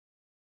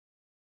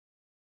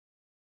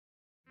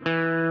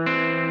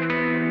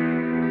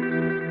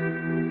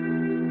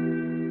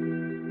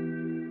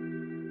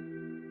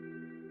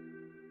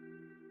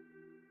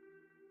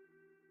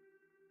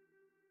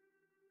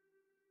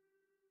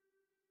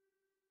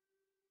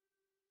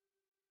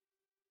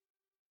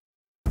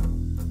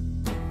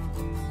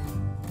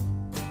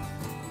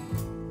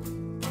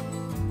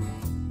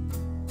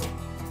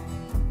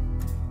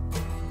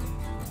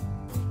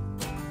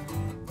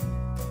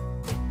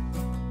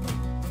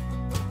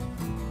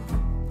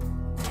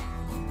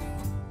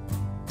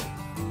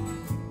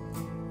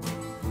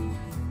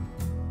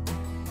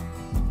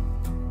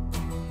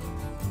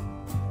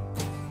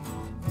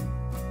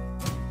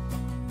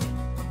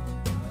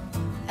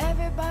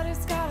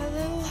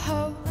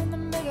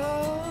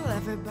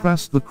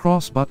Press the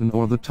cross button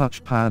or the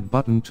touchpad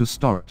button to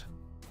start.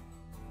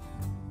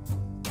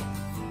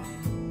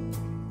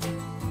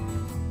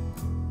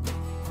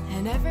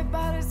 And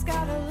everybody's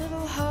got a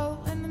little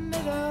hole in the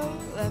middle.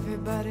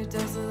 Everybody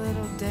does a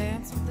little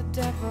dance with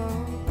the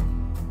devil.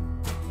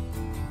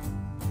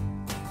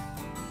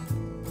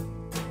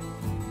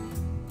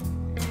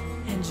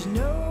 And you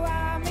know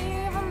I'm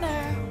evil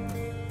now.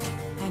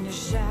 And you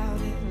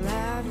shout it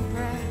loud and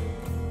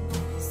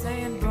proud,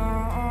 saying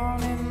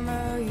born in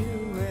the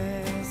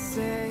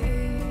USA.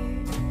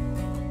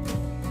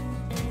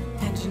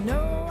 And you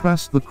know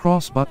Press the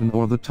cross button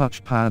or the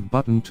touchpad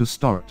button to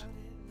start.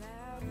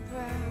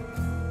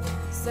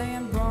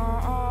 saying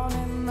born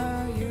in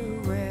the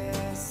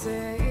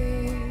USA.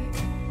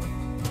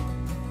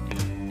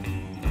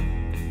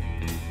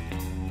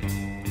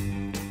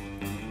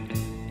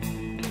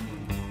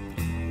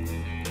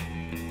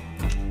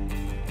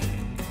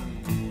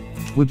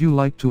 Would you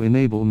like to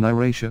enable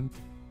narration?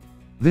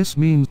 This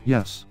means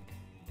yes.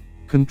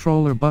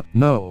 Controller but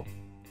no.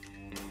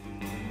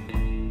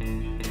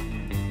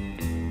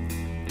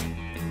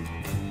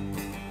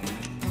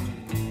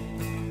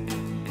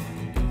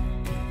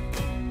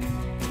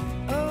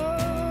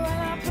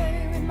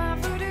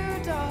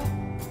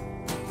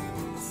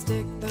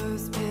 Stick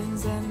those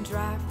pins and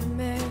drive them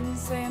in,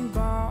 saying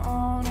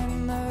born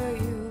in the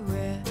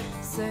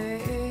USA.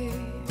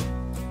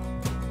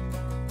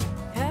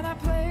 And I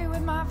play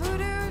with my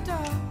voodoo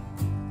doll.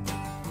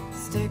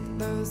 Stick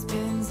those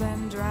pins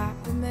and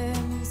drive them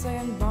in,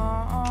 saying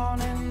born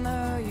in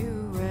the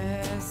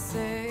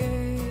USA.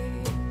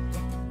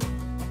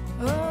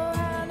 Oh,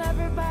 and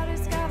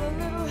everybody's got a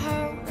little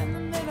hole in the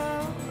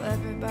middle.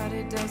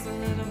 Everybody does a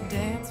little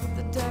dance with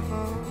the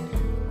devil.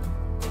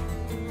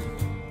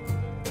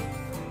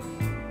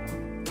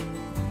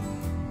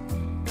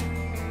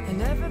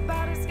 And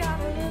everybody's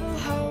got a little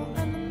hole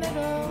in the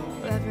middle.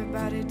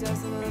 Everybody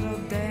does a little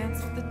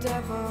dance with the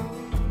devil.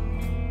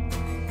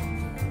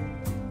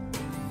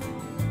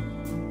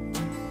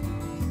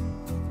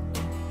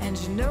 And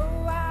you know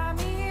I'm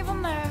evil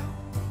now.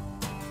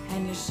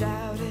 And you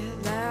shout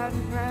it loud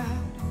and proud,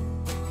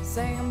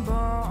 saying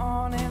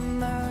born in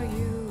the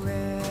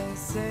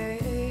USA.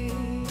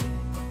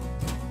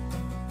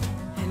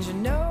 And you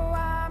know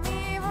I'm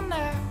evil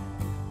now.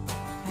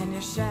 And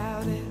you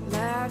shout it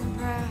loud and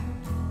proud,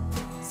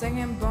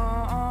 singing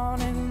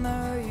born in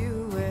the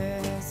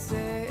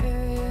USA.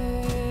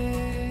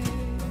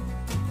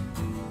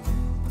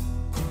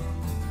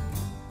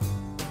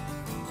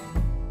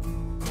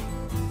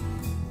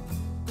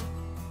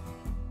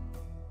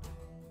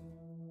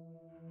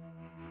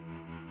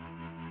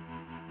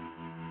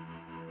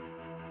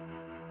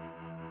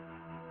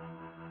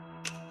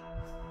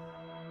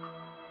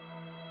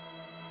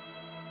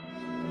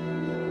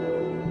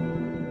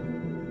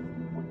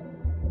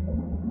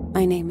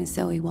 My name is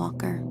Zoe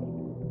Walker.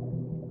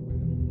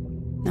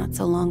 Not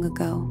so long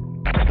ago,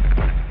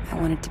 I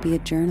wanted to be a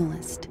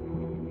journalist.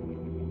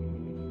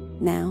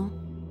 Now,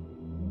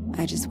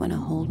 I just want to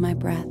hold my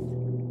breath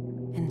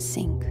and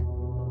sink.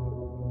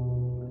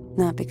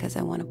 Not because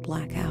I want to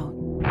black out,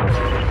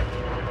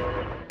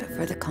 but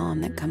for the calm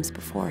that comes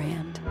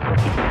beforehand.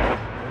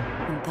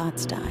 When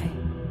thoughts die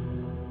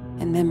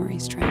and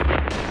memories drown.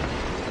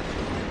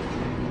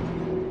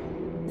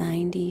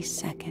 90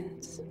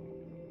 seconds.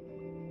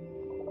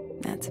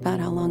 That's about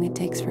how long it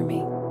takes for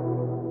me.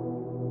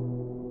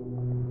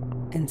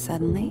 And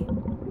suddenly,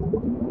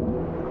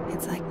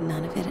 it's like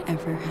none of it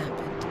ever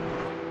happened.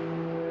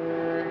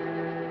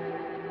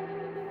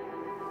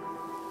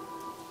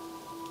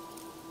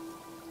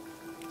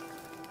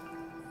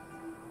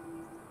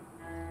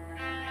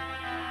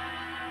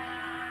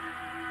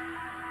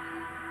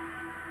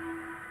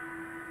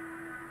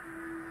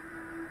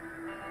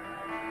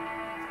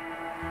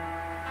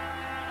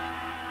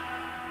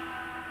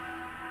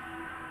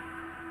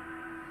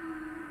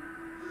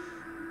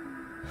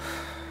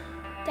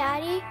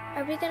 Daddy,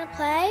 are we gonna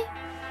play?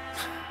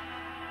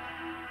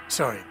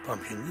 Sorry,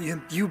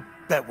 Pumpkin. You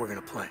bet we're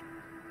gonna play.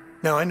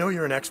 Now, I know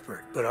you're an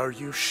expert, but are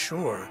you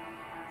sure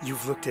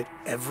you've looked at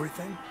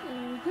everything?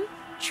 Mm-hmm.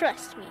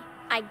 Trust me,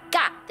 I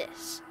got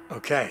this.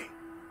 Okay.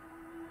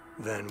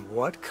 Then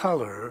what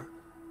color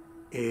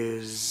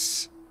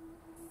is...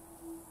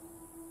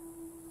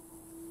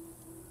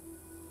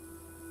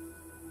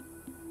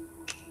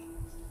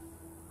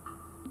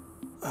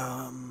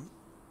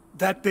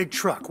 That big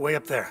truck way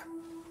up there.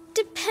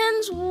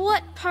 Depends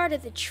what part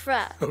of the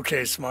truck.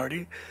 Okay,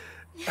 smarty.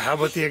 How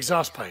about the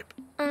exhaust pipe?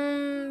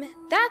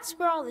 That's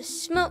where all the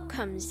smoke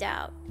comes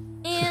out.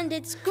 And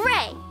it's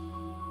gray.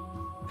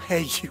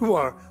 Hey, you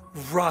are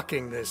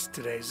rocking this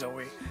today,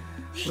 Zoe.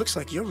 Looks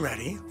like you're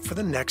ready for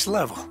the next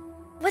level.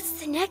 What's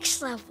the next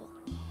level?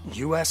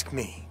 You ask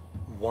me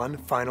one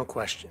final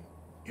question.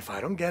 If I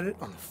don't get it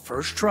on the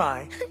first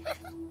try,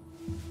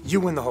 you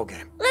win the whole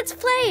game. Let's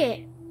play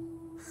it.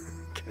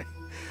 Okay.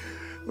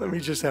 Let me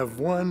just have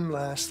one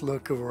last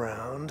look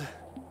around.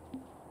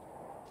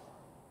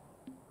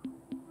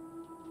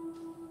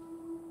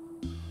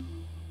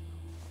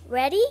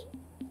 Ready?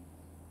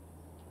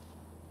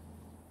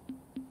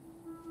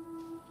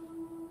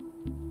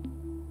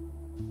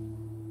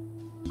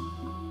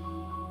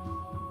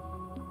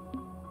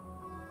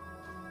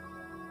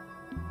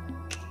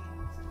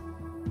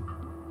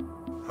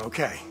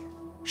 Okay,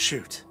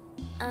 shoot.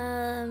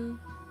 How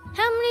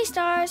many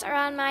stars are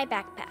on my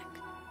backpack?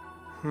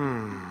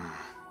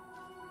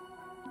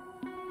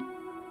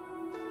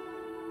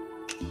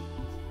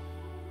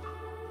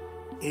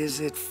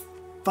 Is it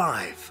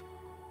 5?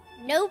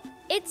 Nope,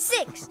 it's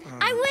 6.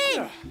 I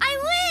win!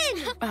 I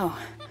win! Oh,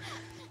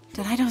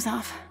 did I doze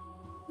off?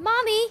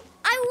 Mommy,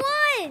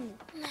 I won!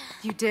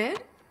 You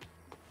did?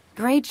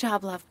 Great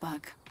job, Love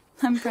Bug.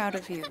 I'm proud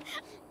of you.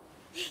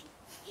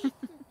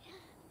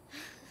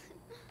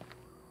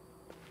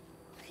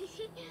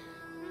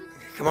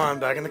 Come on,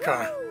 back in the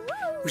car.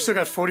 We still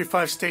got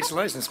 45 states'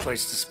 license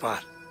plates to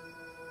spot.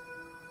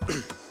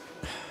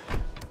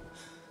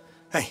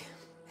 Hey.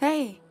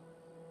 Hey.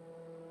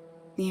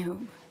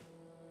 You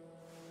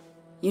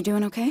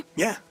doing okay?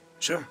 Yeah,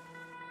 sure.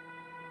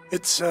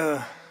 It's,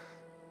 I'm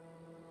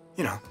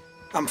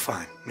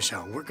fine,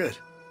 Michelle. We're good.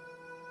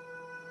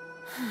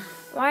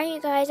 Why are you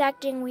guys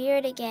acting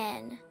weird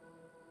again?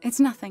 It's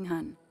nothing,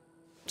 hun.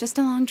 Just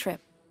a long trip.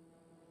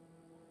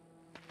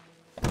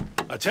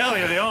 I tell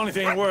you, the only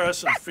thing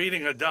worse than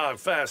feeding a dog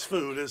fast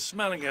food is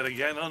smelling it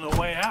again on the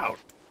way out.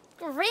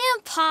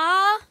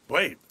 Grandpa!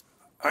 Wait,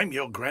 I'm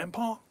your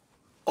grandpa?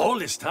 All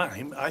this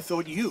time, I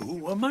thought you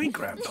were my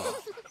grandpa.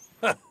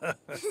 How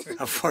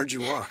far'd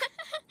you walk?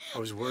 I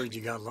was worried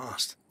you got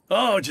lost.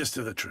 Oh, just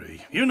to the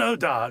tree. You know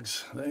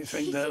dogs. They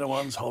think they're the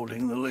ones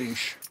holding the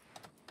leash.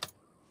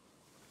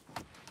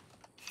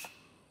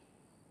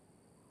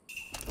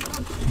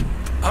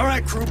 All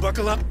right, crew,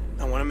 buckle up.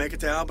 I want to make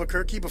it to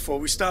Albuquerque before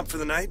we stop for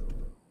the night.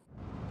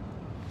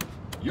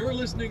 You're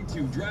listening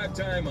to Drive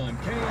Time on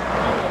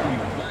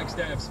KMOW,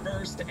 Flagstaff's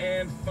first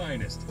and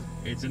finest.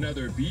 It's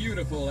another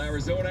beautiful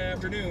Arizona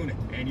afternoon,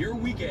 and your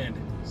weekend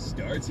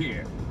starts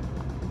here.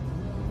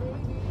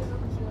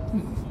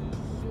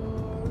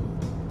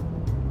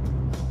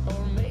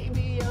 Or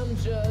maybe I'm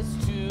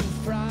just too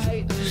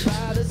frightened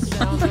by the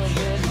sound of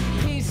it.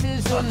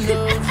 Pieces of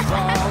notes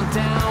fall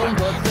down,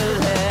 but the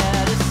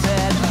letter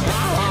said,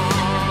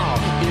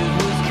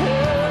 it was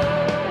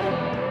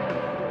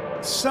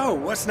good. So,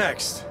 what's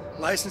next?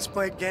 License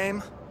plate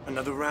game?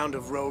 Another round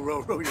of row,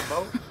 row, row your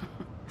boat?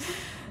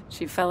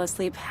 She fell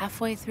asleep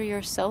halfway through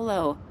your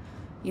solo.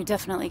 You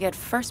definitely get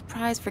first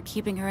prize for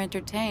keeping her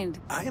entertained.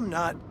 I am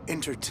not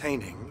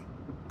entertaining.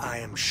 I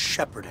am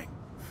shepherding.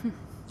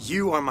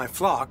 You are my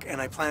flock,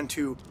 and I plan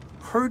to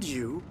herd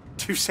you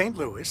to St.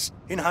 Louis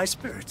in high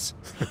spirits.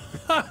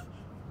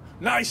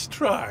 Nice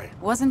try.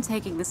 Wasn't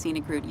taking the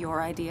scenic route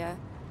your idea?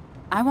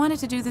 I wanted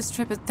to do this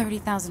trip at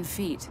 30,000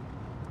 feet.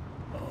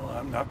 Oh,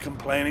 I'm not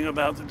complaining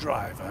about the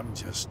drive. I'm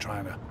just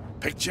trying to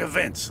picture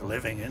Vince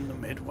living in the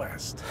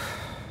Midwest.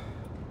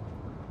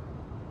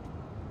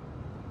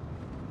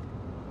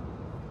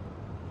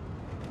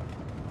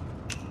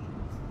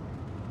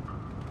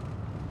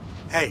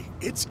 Hey,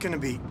 it's gonna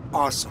be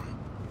awesome.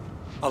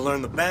 I'll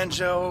learn the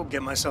banjo,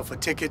 get myself a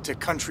ticket to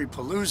Country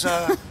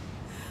Palooza.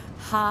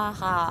 Ha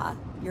ha.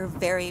 You're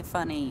very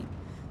funny.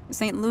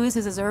 St. Louis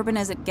is as urban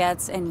as it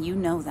gets, and you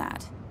know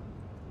that.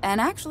 And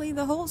actually,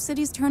 the whole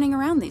city's turning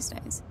around these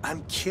days.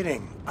 I'm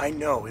kidding. I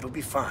know, it'll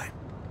be fine.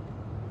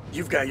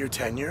 You've got your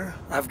tenure.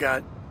 I've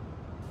got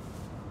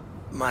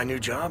my new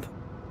job.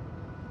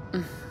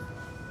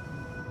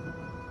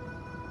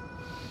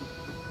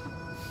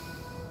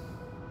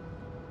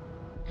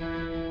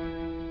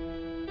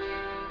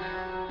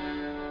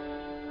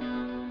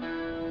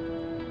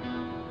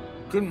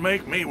 Couldn't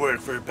make me work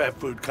for a pet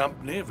food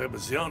company if it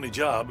was the only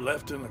job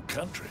left in the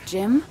country.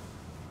 Jim,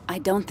 I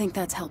don't think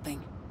that's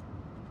helping.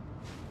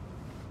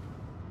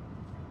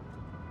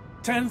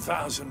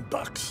 10,000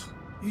 bucks.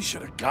 You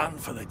should have gone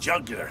for the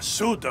jugular,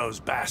 sued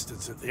those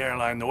bastards at the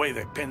airline the way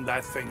they pinned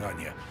that thing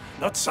on you.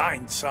 Not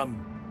signed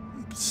some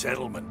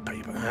settlement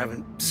paper. I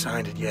haven't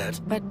signed it yet.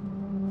 But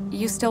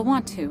you still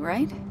want to,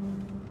 right?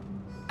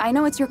 I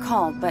know it's your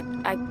call, but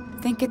I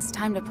think it's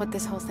time to put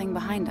this whole thing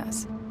behind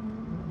us.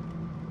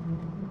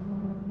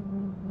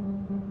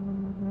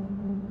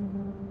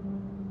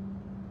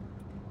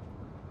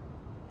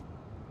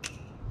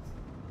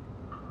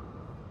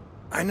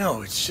 I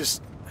know, it's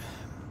just...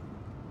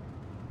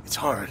 it's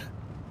hard.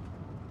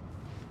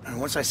 And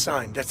once I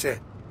sign, that's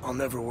it. I'll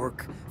never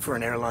work for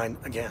an airline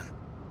again.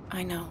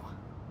 I know.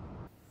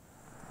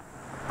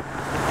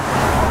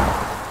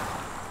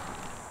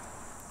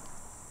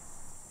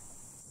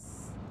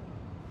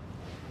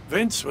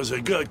 Vince was a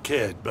good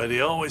kid, but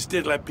he always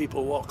did let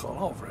people walk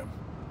all over him.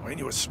 When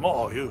you were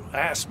small, you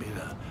asked me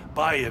to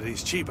buy you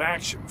these cheap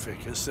action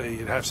figures so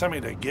you'd have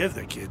something to give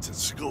the kids at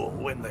school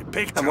when they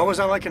picked And what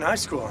was I like in high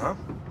school, huh?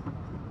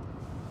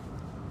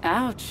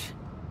 Ouch.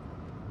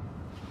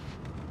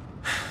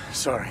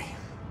 Sorry.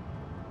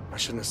 I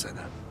shouldn't have said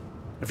that.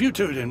 If you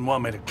two didn't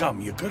want me to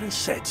come, you could have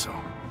said so.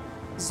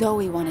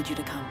 Zoe wanted you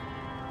to come.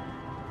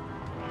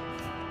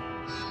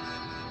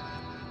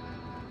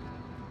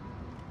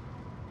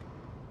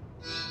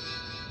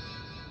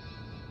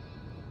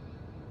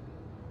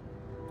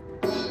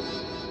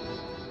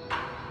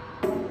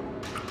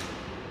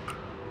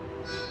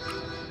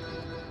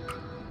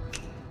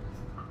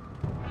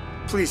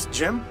 Please,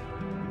 Jim,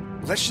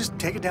 let's just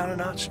take it down a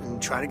notch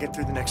and try to get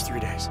through the next 3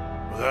 days.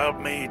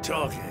 Without me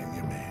talking,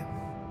 you mean?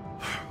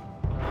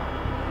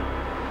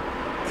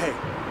 Hey,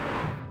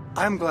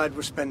 I'm glad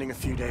we're spending a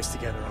few days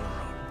together on the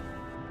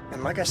road.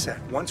 And like I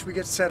said, once we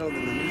get settled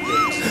in the new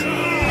days...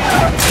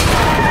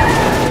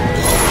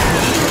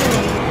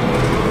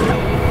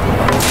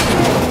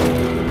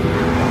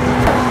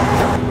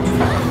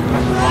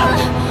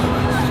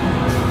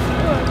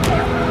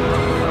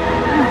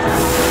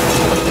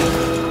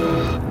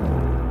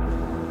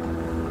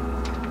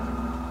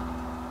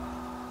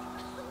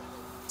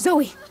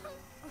 Zoe!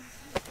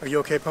 Are you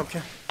okay,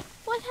 Pumpkin?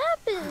 What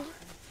happened?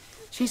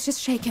 She's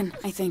just shaken,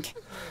 I think.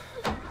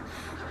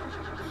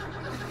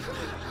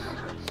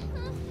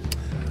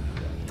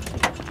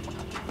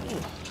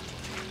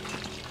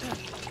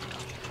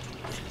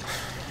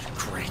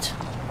 Great.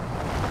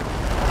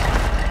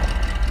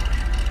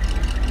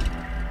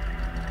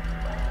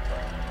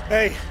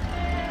 Hey,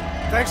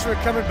 thanks for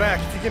coming back.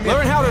 If you give me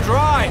Learn how to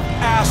drive,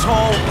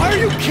 asshole! Are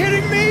you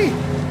kidding me?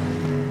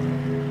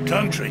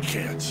 Country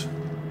kids.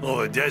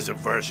 Or the desert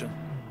version.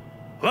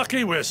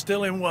 Lucky we're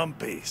still in one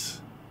piece.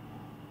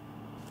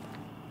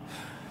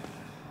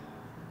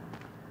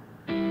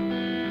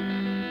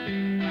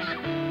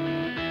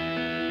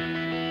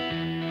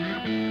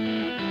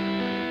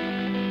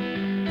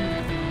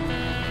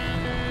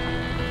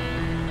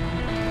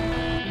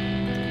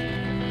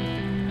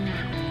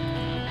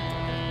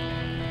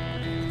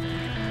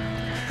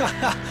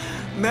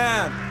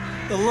 Man,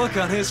 the look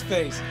on his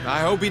face.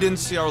 I hope he didn't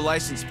see our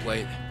license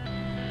plate.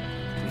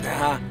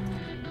 Nah.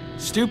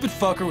 Stupid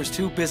fucker was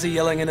too busy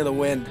yelling into the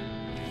wind.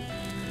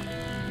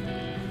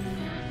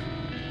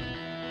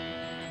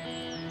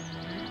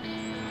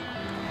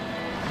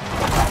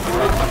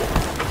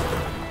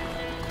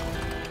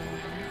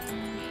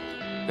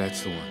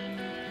 That's the one.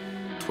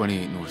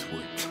 28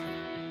 Northwood.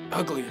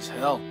 Ugly as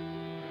hell.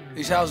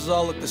 These houses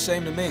all look the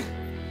same to me.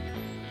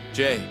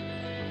 Jay,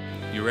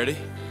 you ready?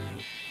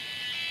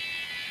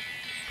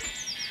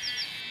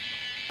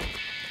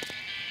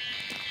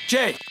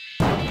 Jay!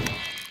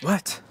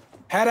 What?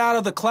 Head out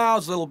of the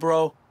clouds, little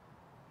bro.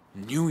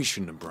 Knew we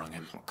shouldn't have brung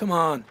him. Come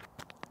on.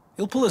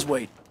 He'll pull his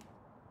weight.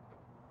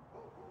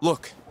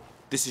 Look,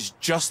 this is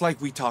just like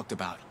we talked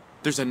about.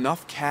 There's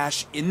enough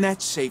cash in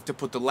that safe to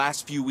put the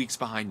last few weeks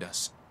behind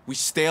us. We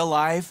stay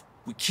alive,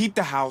 we keep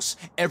the house,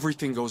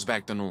 everything goes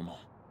back to normal.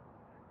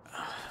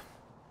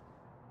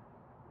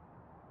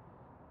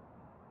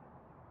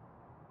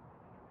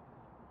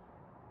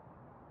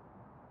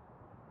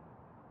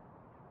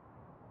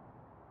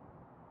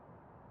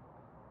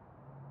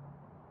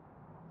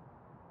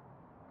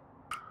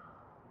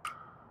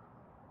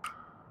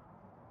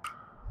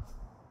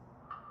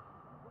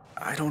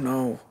 I don't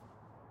know.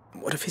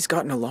 What if he's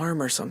got an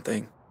alarm or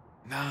something?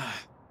 Nah,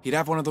 he'd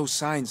have one of those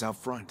signs out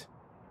front.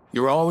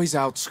 You're always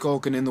out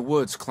skulking in the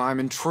woods,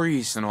 climbing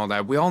trees and all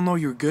that. We all know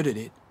you're good at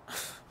it.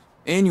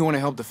 And you want to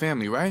help the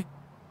family, right?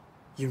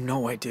 You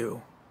know I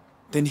do.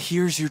 Then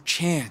here's your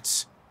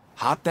chance.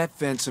 Hop that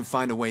fence and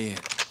find a way in.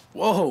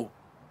 Whoa!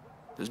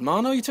 Does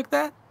Ma know you took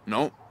that?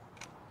 Nope.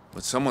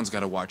 But someone's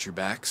got to watch your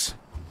backs.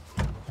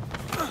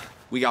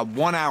 We got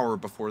 1 hour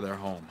before they're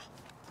home.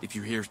 If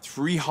you hear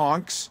 3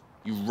 honks,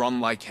 you run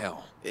like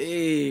hell.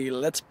 Hey,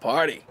 let's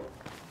party.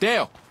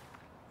 Dale!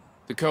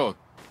 The code.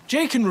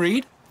 Jay can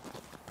read.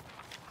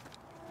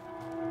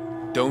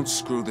 Don't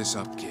screw this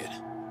up, kid.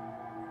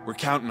 We're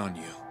counting on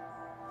you.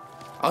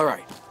 All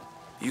right.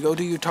 You go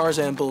do your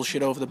Tarzan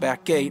bullshit over the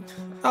back gate.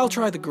 I'll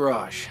try the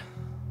garage.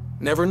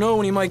 Never know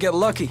when you might get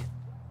lucky.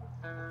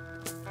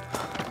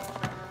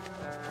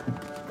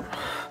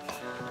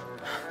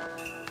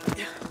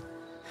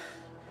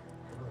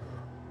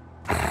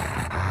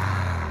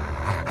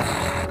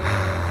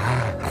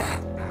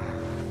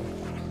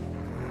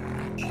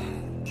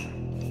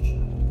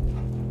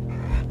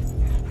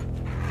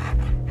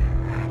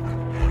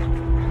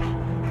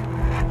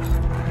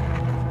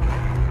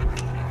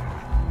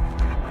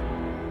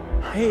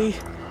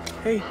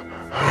 Hey,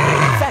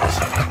 thanks.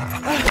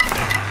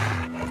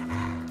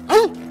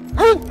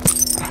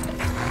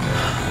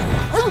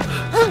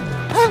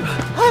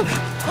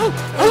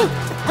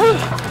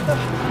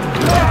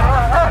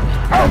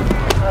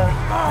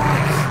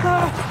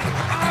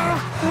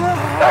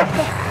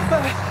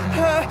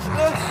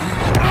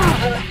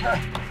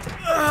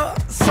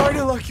 Sorry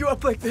to lock you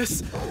up like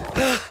this.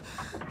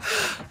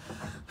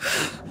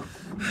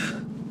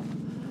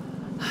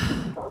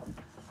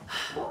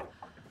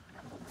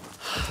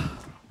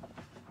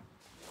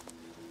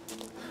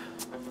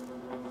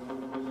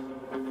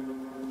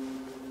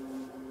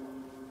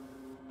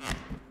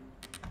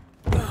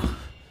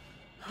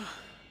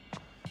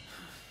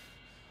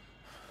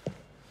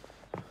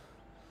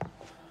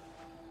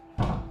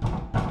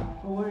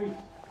 Police,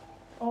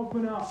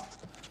 open up.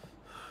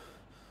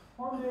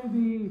 Or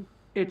maybe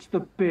it's the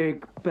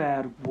big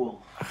bad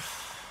wolf.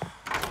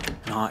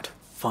 Not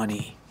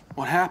funny.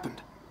 What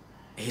happened?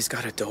 He's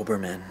got a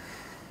Doberman.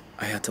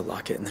 I had to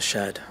lock it in the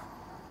shed.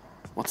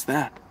 What's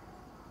that?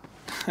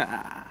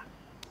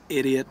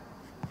 Idiot.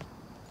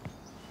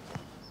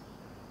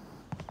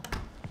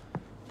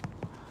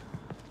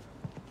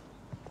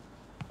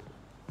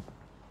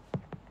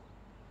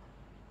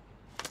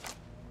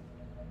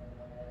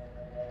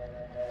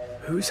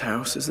 Whose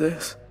house is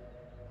this?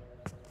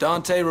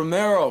 Dante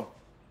Romero,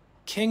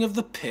 king of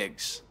the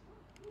pigs.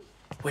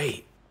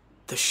 Wait,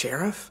 the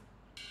sheriff?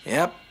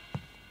 Yep.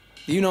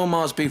 You know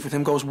Ma's beef with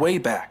him goes way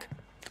back.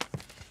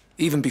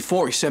 Even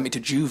before he sent me to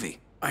juvie.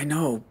 I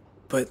know,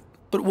 but...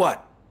 But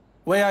what?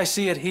 Way I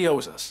see it, he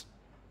owes us.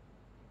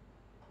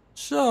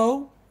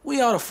 So,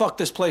 we ought to fuck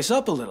this place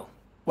up a little,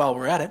 while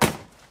we're at it.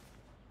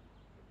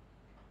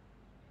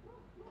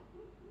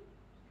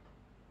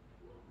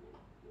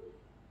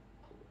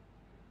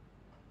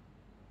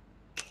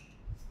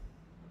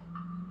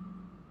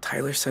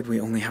 Tyler said we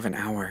only have an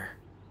hour.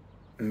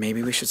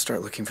 Maybe we should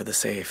start looking for the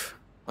safe.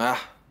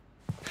 Ah,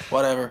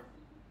 whatever.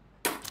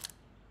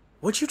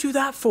 What'd you do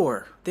that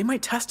for? They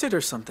might test it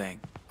or something.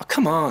 Oh,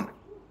 come on.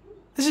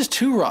 This is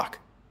 2 Rock,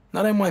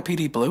 not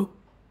NYPD Blue.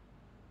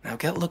 Now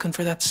get looking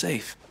for that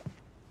safe.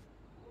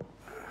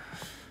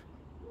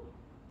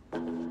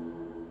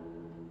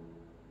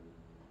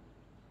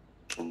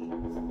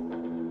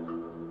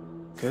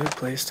 Good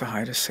place to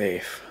hide a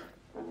safe.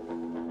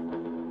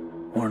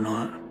 Or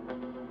not.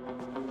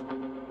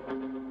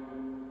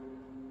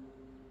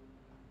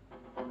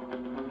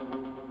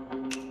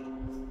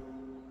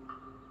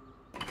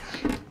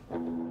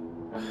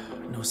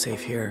 No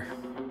safe here.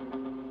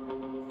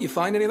 You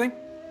find anything?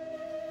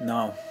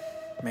 No.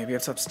 Maybe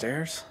it's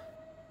upstairs?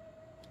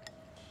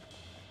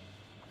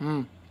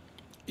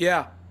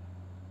 Yeah.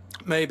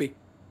 Maybe.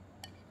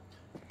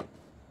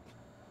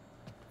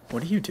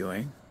 What are you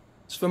doing?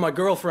 It's for my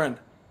girlfriend.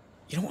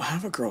 You don't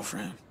have a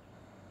girlfriend.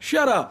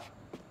 Shut up.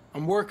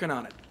 I'm working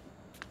on it.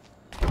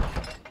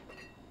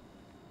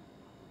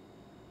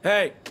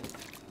 Hey,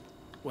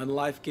 when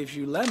life gives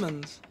you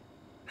lemons.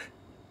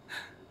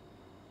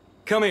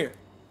 Come here.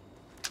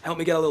 Help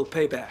me get a little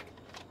payback.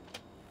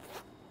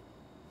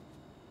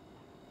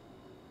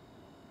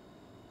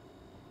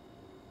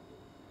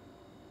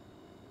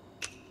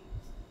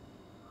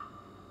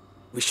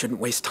 We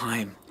shouldn't waste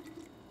time.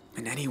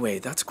 And anyway,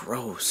 that's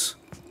gross.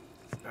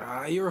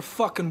 You're a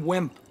fucking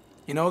wimp.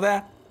 You know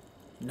that?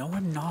 No,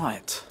 I'm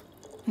not.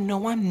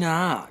 No, I'm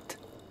not.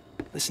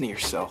 Listen to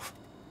yourself.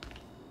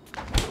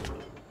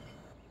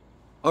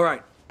 All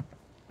right.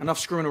 Enough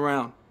screwing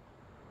around.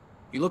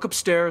 You look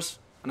upstairs,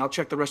 and I'll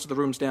check the rest of the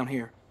rooms down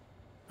here.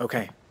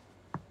 Okay.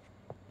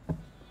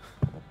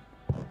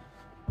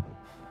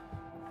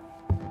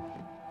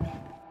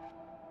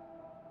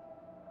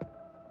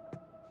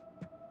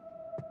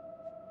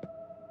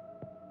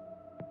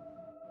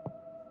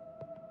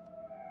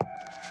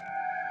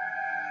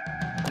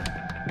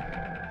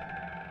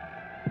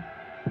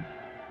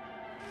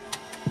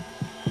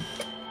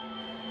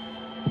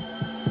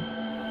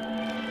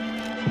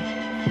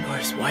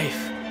 His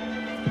wife.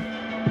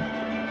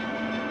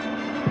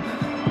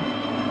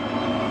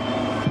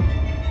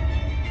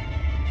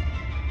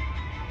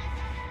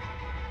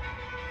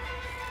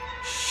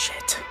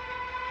 Shit.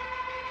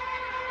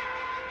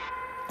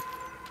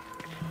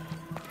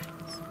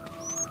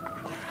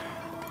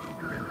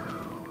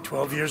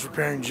 "12 years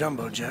repairing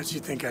jumbo jets.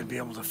 You think I'd be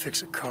able to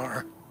fix a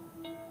car?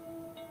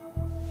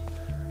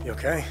 You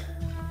okay?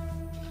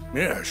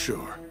 Yeah,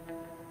 sure.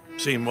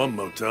 Seen one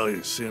motel,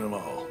 you've seen them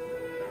all.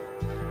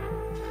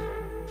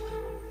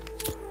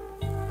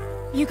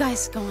 You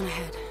guys go on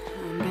ahead.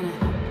 I'm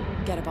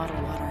gonna get a bottle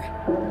of water.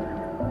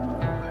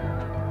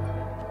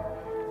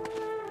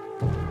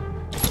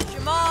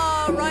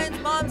 Shema, Ryan's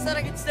mom said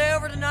I could stay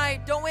over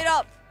tonight. Don't wait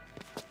up.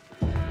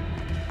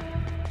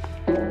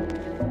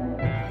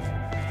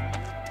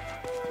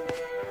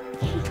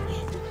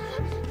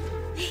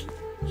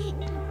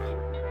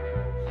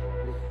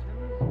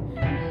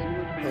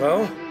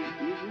 Hello?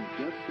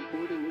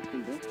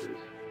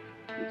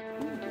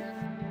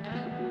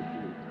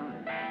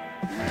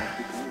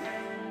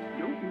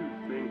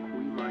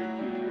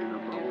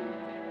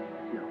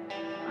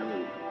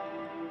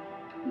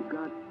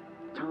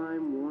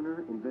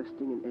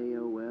 Investing in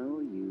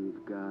AOL,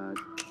 you've got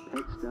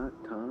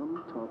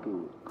Pets.com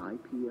talking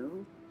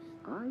IPO.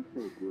 I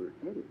think we're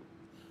headed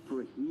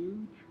for a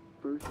huge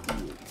first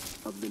year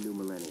of the new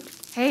millennium.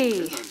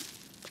 Hey,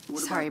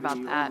 Sorry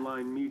about that.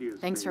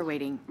 Thanks for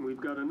waiting.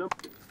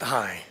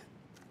 Hi.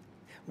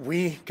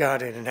 We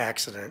got in an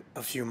accident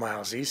a few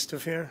miles east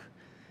of here.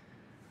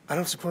 I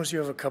don't suppose you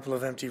have a couple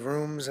of empty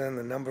rooms and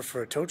the number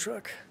for a tow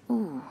truck?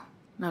 Ooh,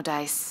 no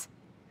dice.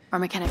 Our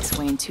mechanic's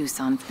away in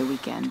Tucson for the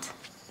weekend.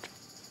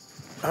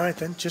 All right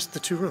then, just the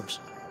 2 rooms.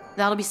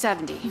 That'll be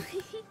 70.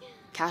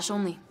 Cash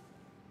only.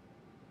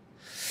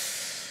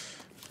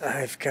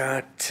 I've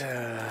got,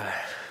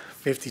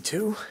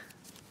 52.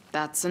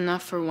 That's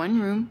enough for 1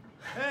 room.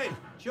 Hey,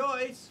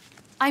 Joyce!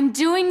 I'm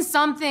doing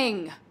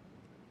something!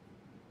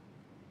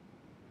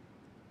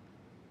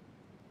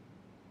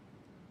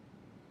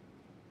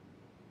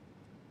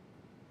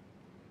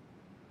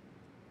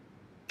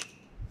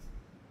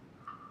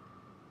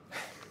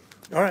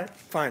 All right,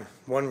 fine.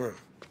 1 room.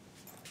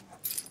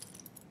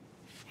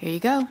 Here you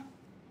go.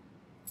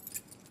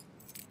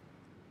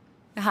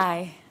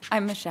 Hi,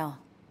 I'm Michelle.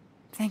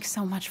 Thanks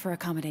so much for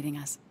accommodating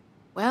us.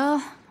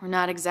 Well, we're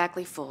not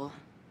exactly full.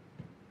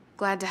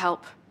 Glad to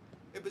help.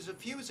 It was a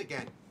fuse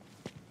again.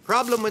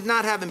 Problem with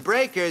not having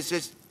breakers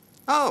is...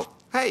 Oh,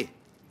 hey.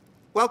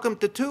 Welcome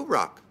to Two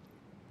Rock.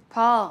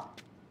 Paul,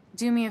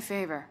 do me a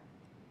favor.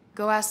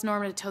 Go ask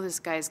Norma to tow this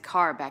guy's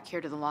car back here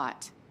to the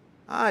lot.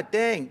 Ah,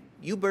 dang.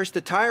 You burst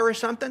a tire or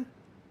something?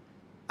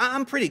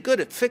 I'm pretty good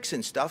at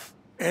fixing stuff.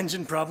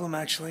 Engine problem,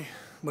 actually.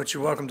 But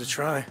you're welcome to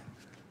try.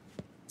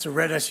 It's a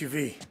red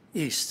SUV.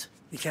 East.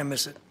 You can't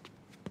miss it.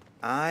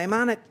 I'm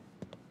on it.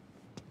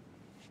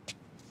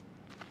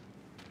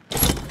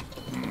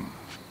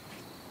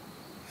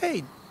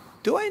 Hey,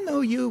 do I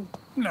know you?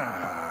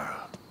 Nah.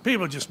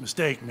 People just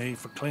mistake me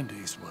for Clint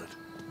Eastwood.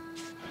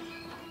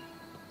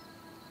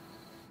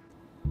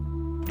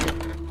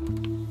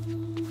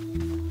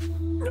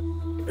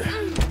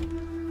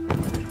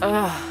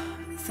 Ugh,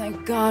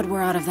 thank God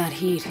we're out of that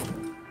heat.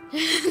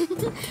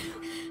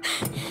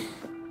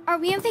 Are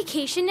we on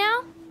vacation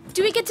now?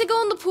 Do we get to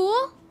go in the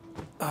pool?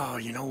 Oh,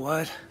 you know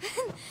what?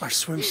 Our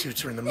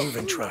swimsuits are in the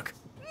moving truck.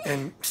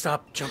 And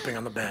stop jumping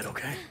on the bed,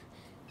 okay?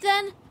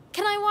 Then,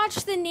 can I watch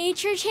the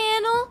Nature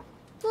Channel?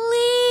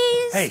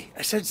 Please? Hey,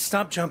 I said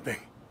stop jumping.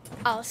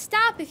 I'll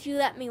stop if you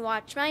let me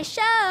watch my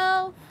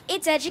show.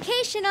 It's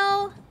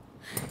educational.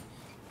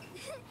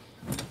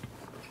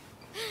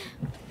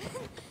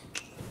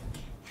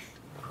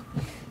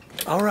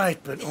 All right,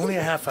 but only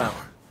a half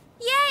hour.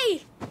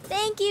 Yay!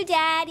 Thank you,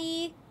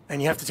 Daddy.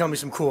 And you have to tell me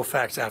some cool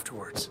facts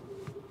afterwards.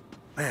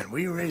 Man,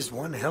 we raised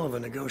one hell of a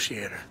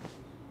negotiator.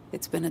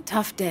 It's been a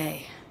tough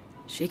day.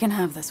 She can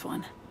have this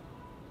one.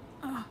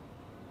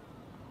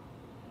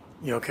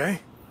 You okay?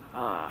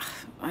 I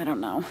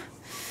don't know.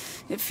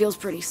 It feels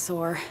pretty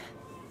sore.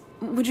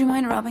 Would you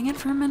mind rubbing it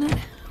for a minute?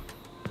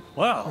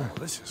 Well,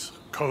 this is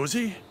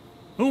cozy.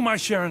 Who am I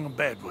sharing a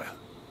bed with?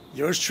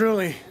 Yours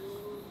truly.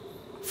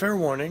 Fair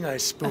warning, I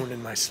spoon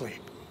in my sleep.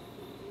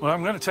 Well,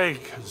 I'm gonna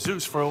take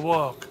Zeus for a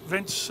walk.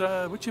 Vince,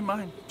 would you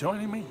mind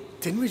joining me?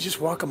 Didn't we just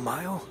walk a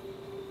mile?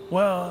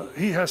 Well,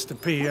 he has to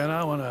pee, and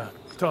I want to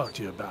talk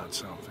to you about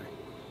something.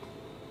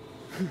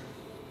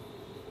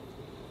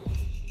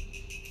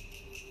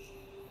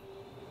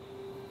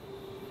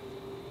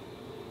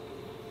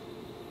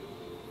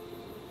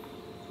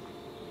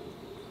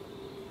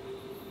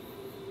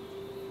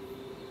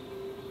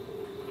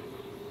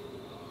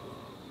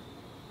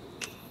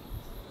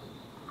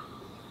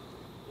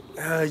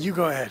 You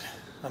go ahead.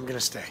 I'm gonna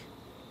stay.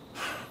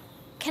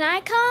 Can I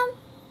come?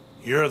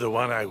 You're the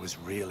one I was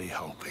really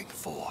hoping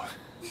for.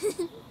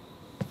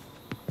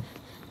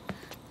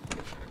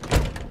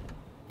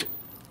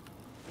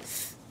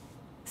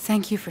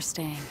 Thank you for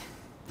staying.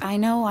 I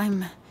know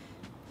I'm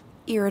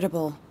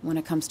irritable when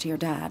it comes to your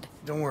dad.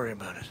 Don't worry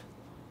about it.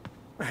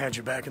 I had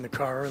your back in the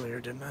car earlier,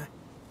 didn't I?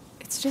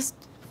 It's just...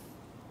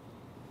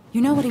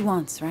 You know what he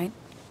wants, right?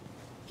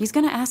 He's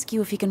gonna ask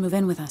you if he can move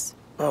in with us.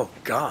 Oh,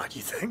 God,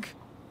 you think?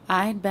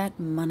 I'd bet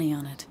money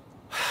on it.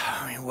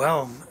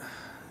 Well,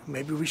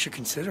 maybe we should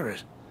consider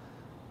it.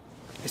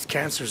 His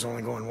cancer's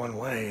only going one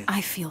way.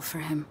 I feel for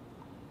him.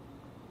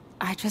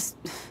 I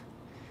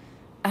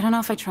don't know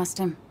if I trust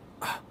him.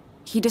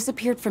 He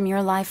disappeared from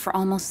your life for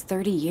almost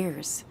 30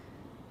 years.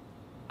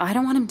 I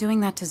don't want him doing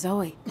that to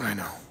Zoe. I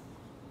know.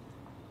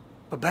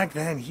 But back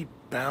then, he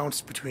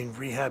bounced between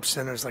rehab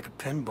centers like a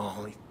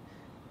pinball.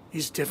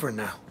 He's different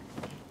now.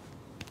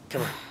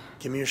 Come on,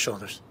 give me your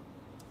shoulders.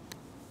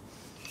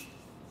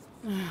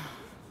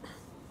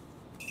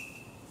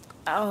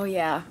 Oh,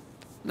 yeah.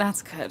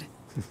 That's good.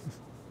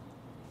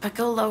 But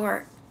go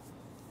lower.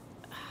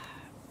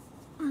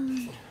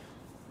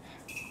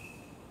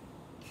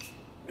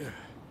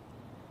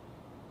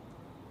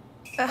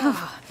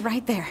 Oh,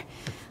 right there.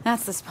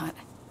 That's the spot.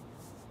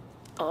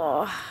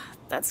 Oh,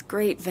 that's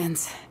great,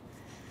 Vince.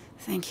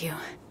 Thank you.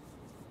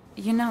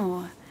 You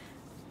know,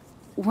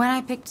 when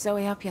I picked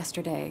Zoe up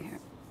yesterday,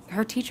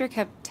 her teacher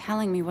kept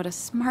telling me what a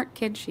smart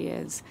kid she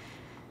is.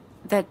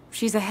 That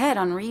she's ahead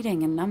on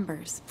reading and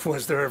numbers.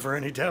 Was there ever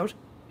any doubt?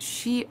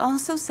 She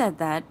also said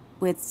that,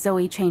 with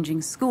Zoe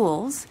changing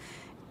schools,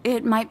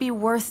 it might be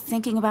worth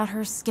thinking about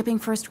her skipping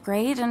first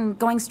grade and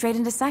going straight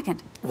into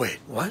second. Wait,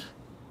 what?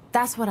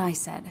 That's what I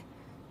said.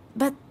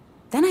 But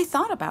then I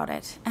thought about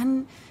it,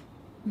 and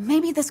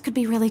maybe this could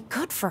be really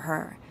good for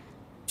her.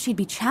 She'd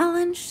be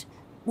challenged,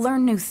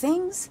 learn new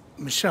things.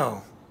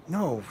 Michelle,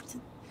 no.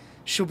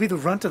 She'll be the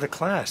runt of the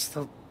class.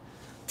 They'll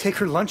take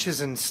her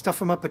lunches and stuff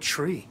them up a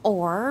tree.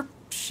 Or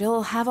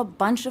she'll have a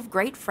bunch of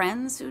great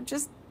friends who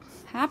just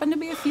happen to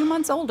be a few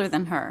months older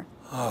than her.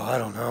 Oh, I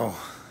don't know.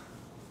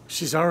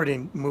 She's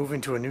already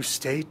moving to a new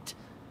state.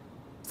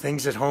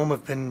 Things at home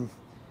have been...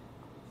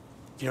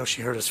 You know,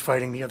 she heard us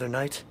fighting the other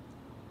night.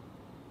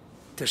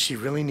 Does she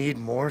really need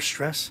more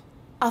stress?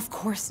 Of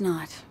course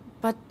not.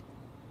 But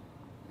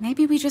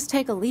maybe we just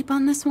take a leap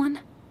on this one?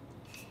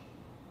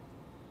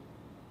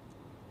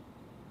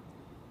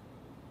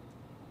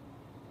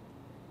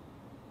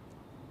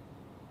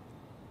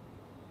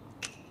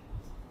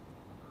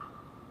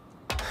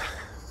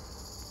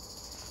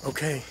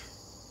 Okay.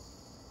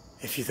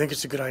 If you think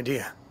it's a good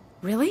idea.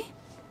 Really?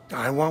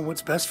 I want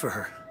what's best for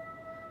her.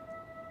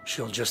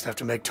 She'll just have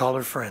to make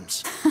taller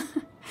friends.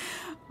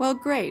 Well,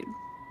 great.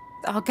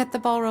 I'll get the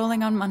ball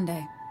rolling on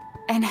Monday.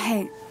 And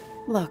hey,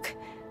 look.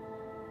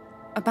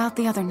 About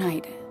the other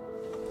night.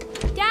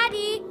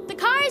 Daddy, the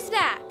car's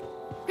back.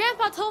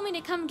 Grandpa told me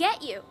to come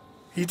get you.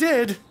 He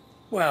did?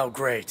 Well,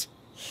 great.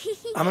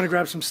 I'm gonna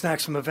grab some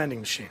snacks from the vending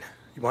machine.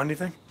 You want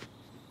anything?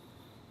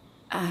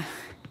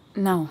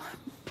 No.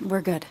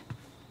 We're good.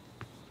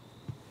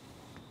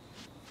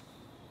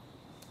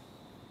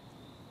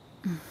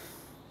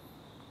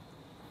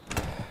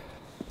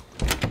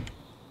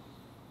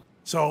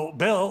 So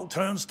Bill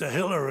turns to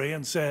Hillary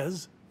and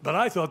says, "But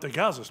I thought the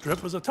Gaza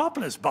Strip was a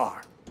topless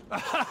bar."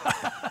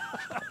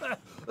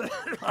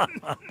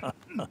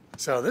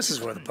 So this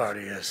is where the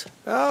party is.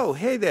 Oh,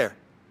 hey there.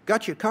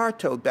 Got your car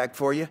towed back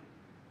for you.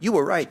 You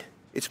were right.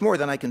 It's more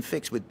than I can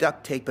fix with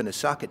duct tape and a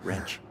socket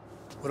wrench.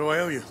 What do I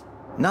owe you?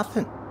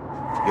 Nothing.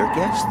 Your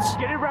guests.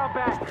 Get it round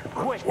back,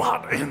 quick.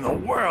 What in the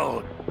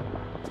world?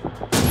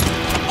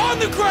 On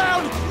the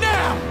ground,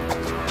 now!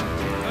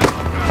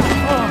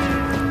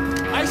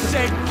 I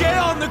said get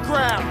on the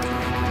ground!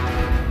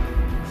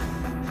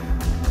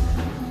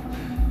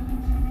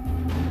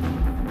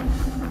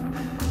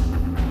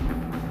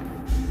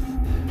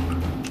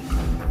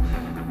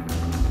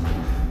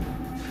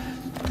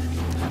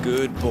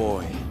 Good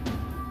boy.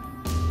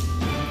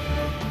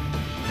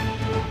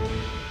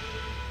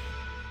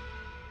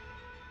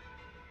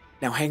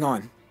 Now hang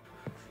on.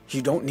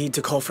 You don't need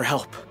to call for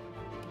help.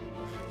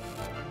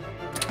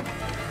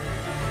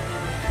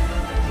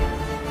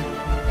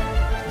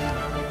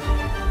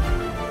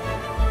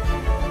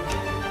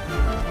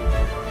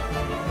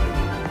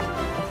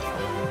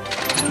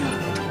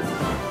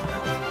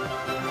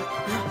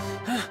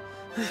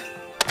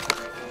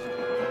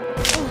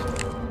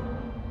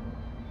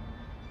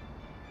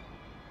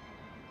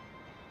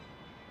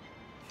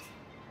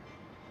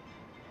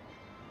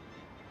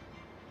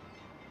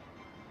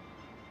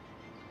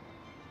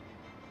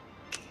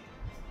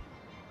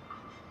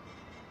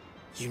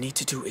 You need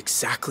to do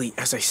exactly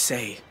as I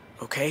say,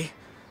 okay?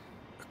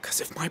 Because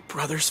if my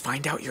brothers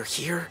find out you're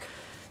here,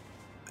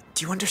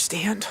 do you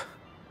understand?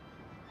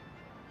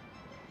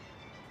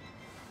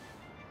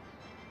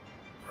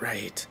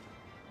 Right.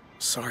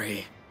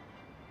 Sorry.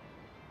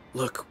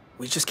 Look,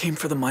 we just came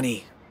for the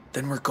money,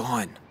 then we're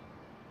gone.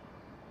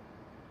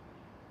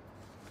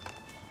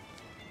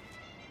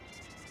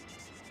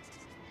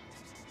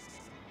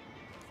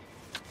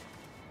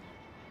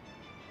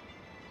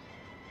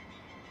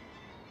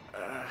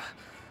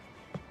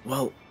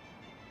 Well,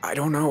 I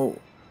don't know.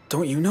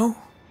 Don't you know?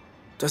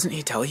 Doesn't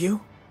he tell you?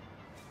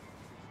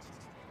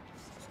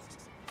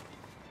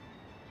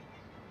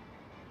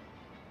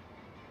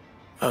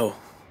 Oh,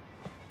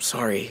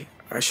 sorry.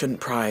 I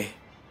shouldn't pry.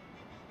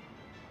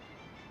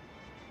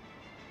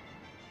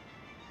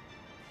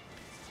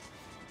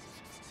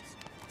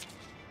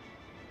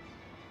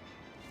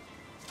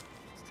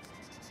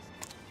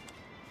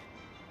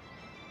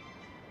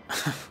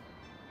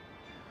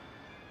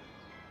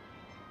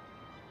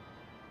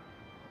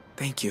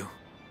 Thank you.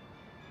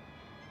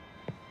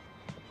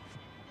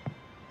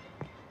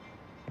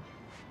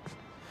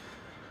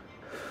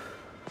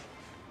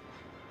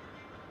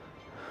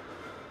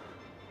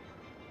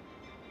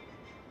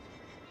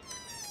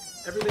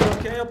 Everything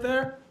okay up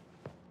there?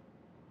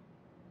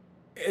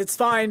 It's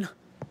fine.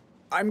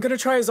 I'm gonna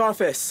try his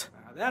office.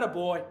 That a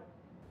boy.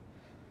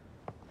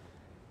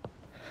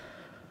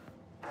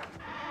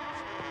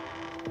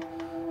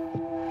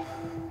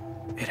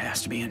 It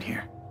has to be in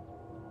here.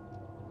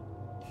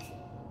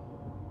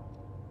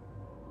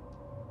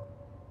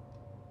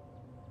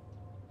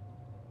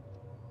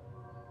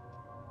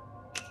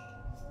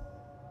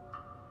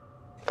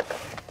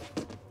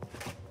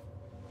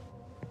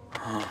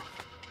 Huh.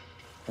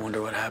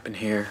 Wonder what happened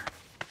here.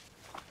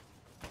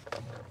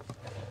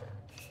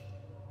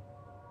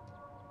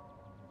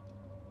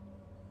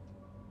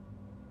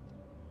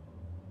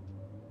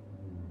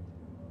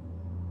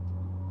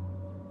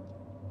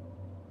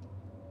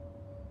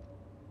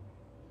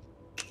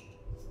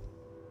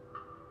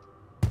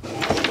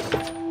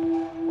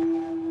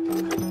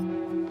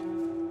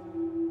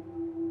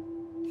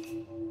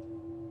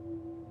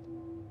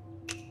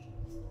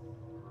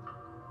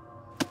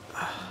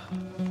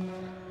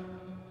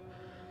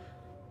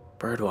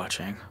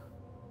 birdwatching.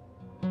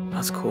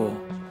 That's cool.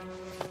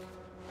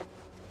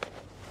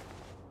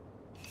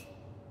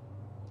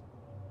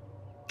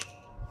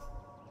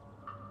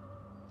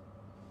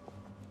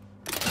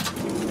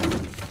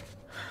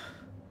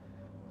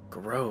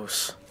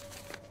 Gross.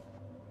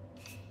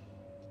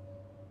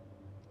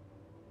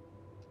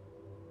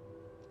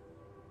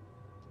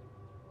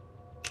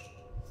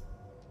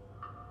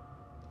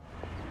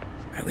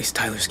 At least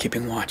Tyler's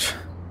keeping watch.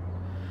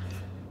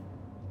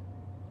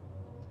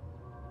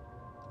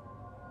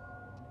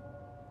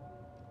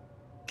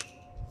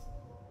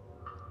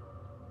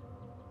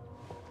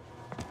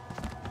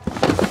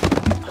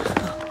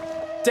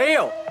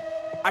 Dale!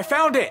 I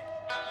found it!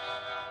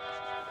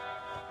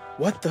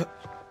 What the?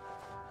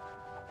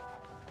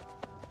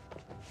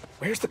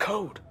 Where's the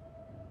code?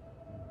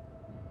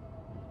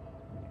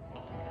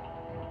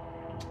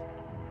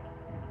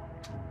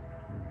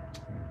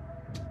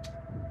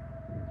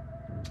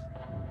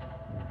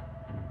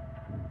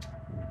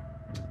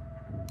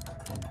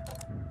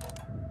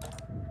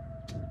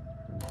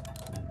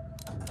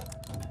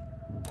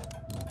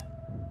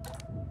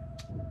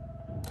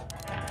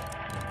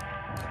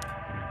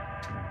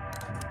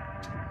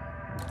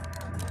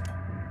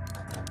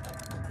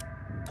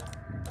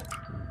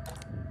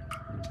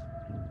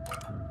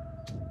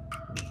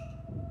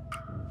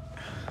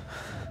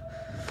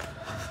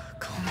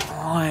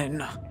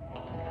 On.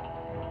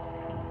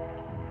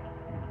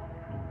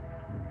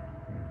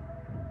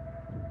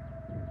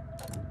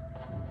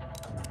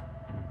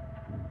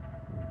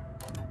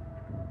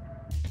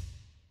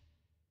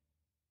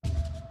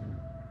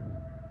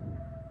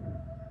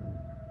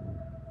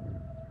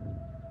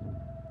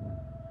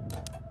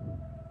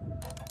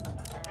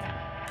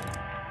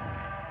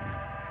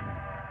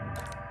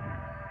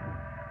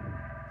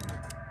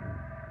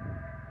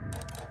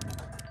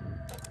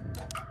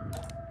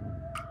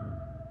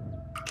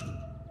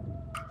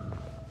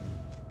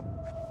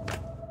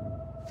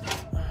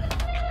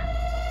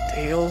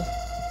 Dale,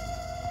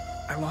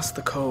 I lost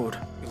the code.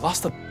 You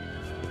lost the...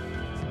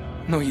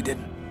 No, you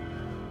didn't.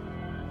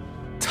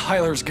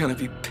 Tyler's gonna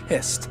be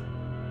pissed.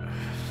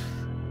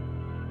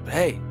 But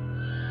hey,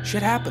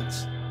 shit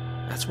happens.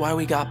 That's why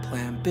we got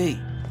Plan B.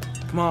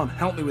 Come on,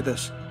 help me with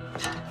this.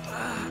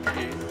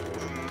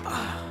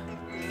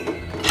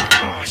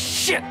 Oh,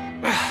 shit!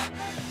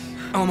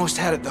 Almost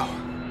had it, though.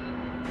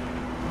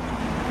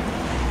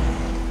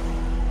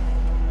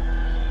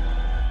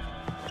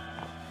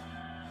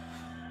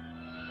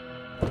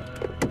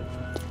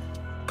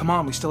 Come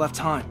on, we still have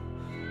time.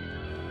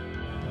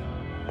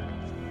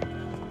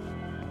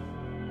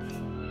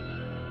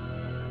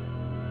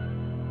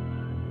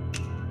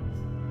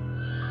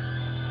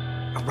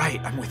 All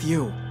right, I'm with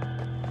you.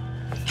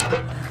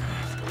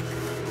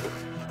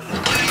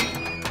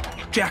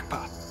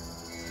 Jackpot.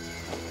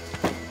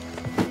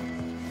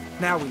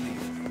 Now we leave.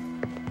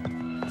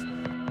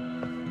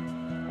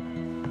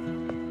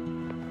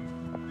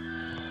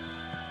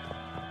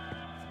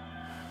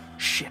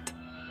 Shit.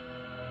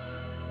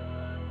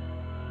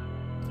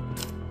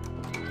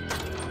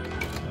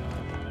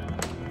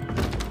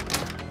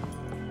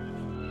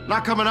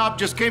 Not coming up,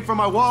 just came from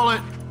my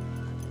wallet.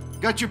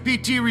 Got your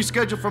PT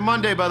rescheduled for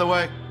Monday, by the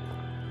way.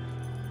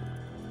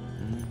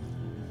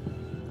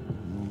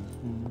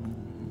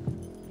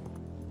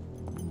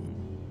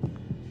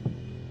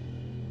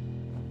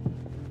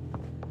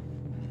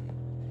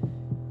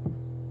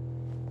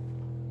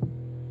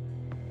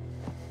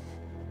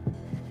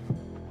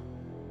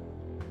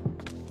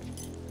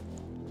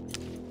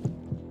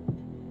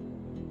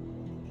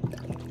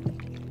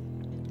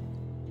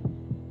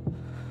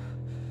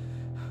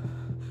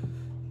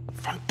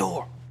 Front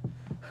door.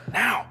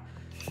 Now.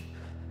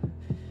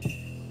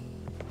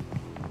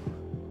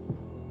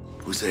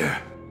 Who's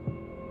there?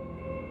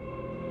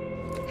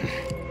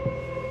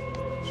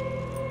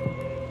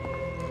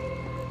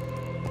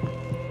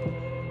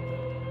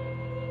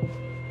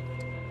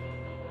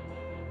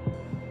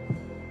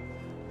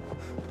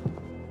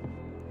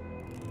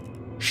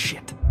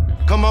 Shit.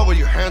 Come out with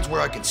your hands where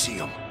I can see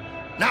them.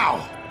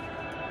 Now!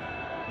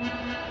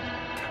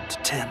 Count to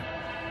 10,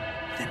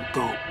 then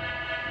go.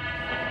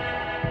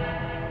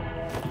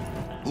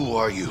 Who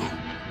are you?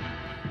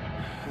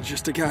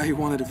 Just a guy who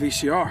wanted a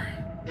VCR.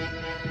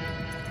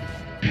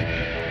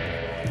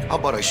 How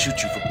about I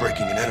shoot you for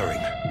breaking and entering?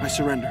 I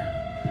surrender.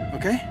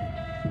 Okay?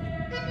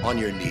 On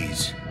your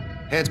knees.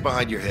 Hands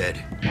behind your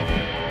head.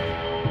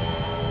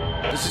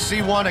 This is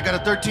C1. I got a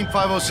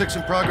 13506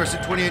 in progress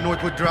at 28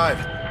 Northwood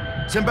Drive.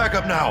 Send back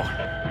up now.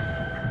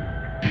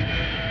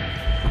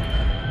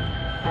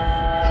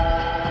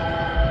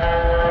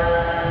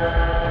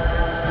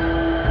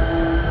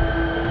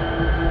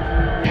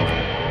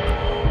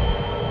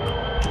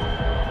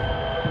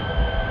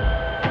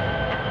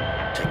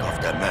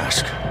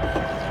 Mask.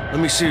 Let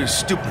me see who's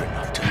stupid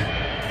enough to...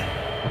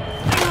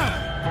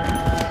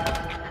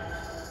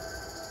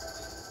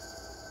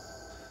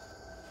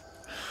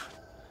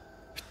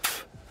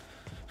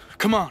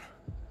 Come on.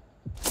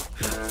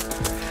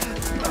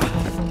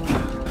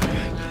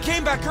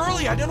 Came back. back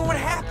early. I don't know what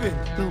happened.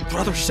 Little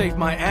brother saved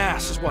my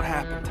ass is what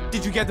happened.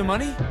 Did you get the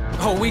money?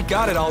 Oh, we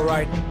got it all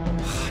right.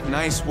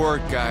 Nice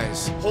work,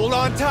 guys. Hold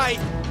on tight.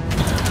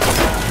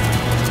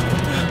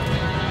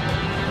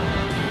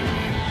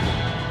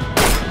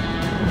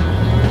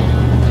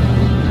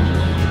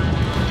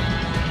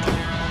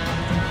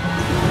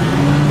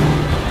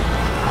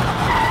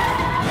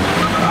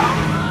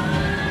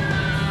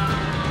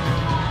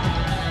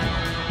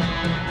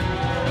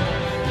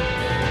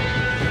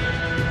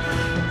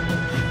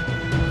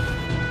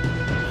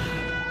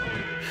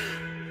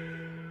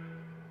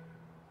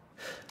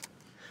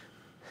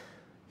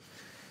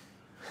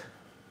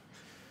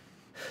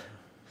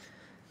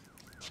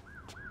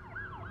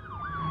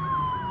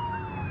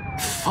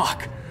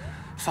 Fuck.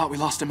 Thought we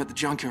lost him at the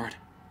junkyard.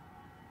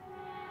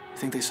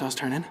 Think they saw us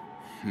turn in?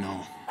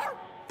 No.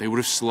 They would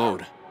have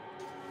slowed.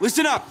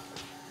 Listen up!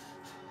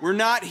 We're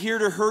not here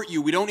to hurt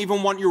you. We don't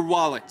even want your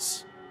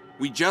wallets.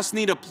 We just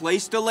need a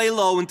place to lay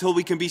low until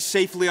we can be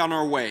safely on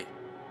our way.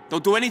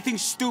 Don't do anything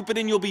stupid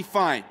and you'll be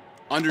fine.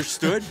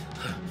 Understood?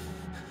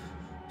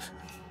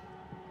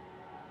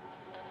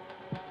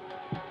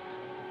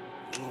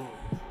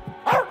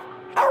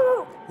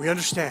 We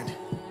understand.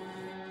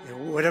 Yeah,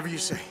 whatever you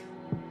say.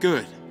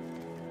 Good.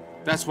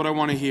 That's what I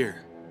want to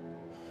hear.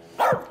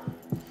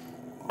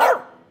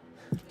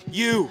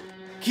 You!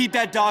 Keep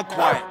that dog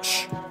quiet.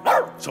 Shh.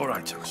 It's all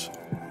right, Dusk.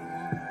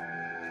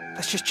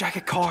 Let's just jack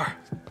a car.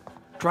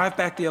 Drive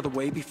back the other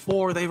way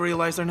before they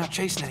realize they're not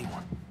chasing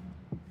anyone.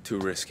 Too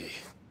risky.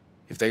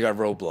 If they got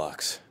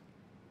roadblocks.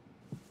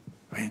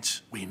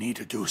 Vince, we need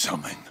to do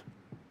something.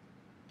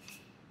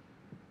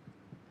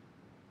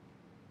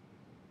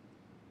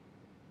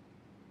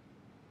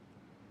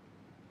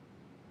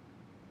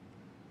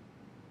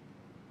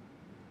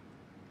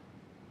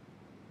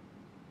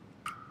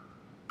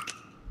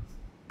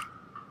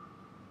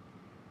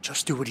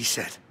 Just do what he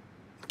said.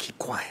 And keep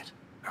quiet.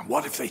 And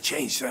what if they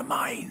change their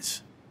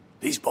minds?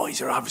 These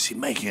boys are obviously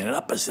making it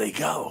up as they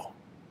go.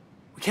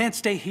 We can't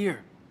stay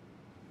here.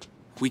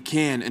 We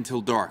can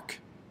until dark.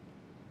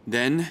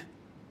 Then,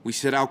 we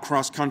set out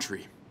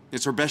cross-country.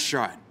 It's our best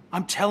shot.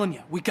 I'm telling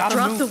you, we gotta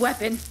Drop move. the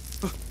weapon.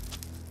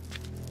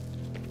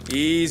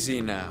 Easy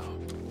now.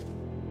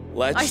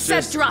 I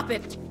said drop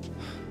it.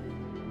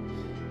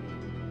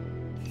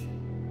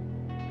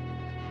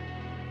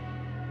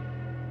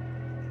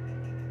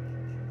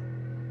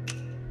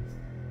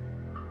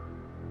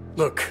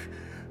 Look,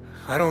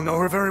 I don't know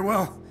her very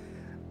well,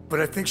 but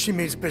I think she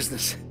means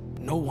business.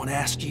 No one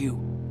asked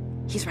you.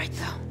 He's right,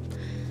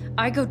 though.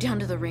 I go down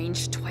to the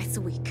range twice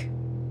a week.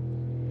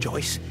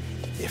 Joyce,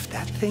 if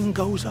that thing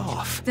goes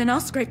off... Then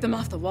I'll scrape them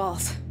off the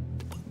walls.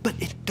 But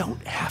it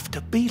don't have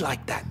to be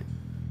like that.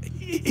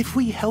 If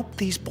we help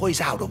these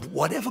boys out of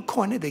whatever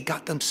corner they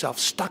got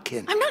themselves stuck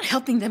in... I'm not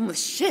helping them with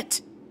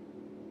shit.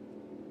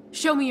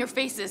 Show me your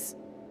faces.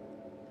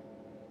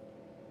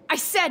 I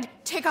said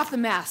take off the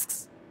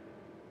masks.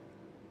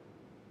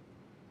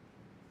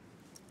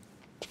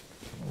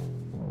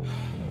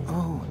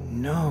 Oh,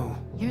 no.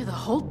 You're the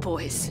Holt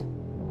boys.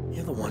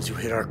 You're the ones who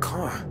hit our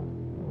car.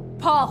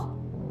 Paul,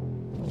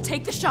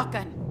 take the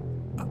shotgun.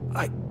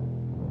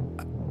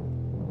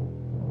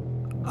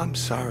 I'm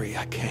sorry,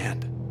 I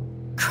can't.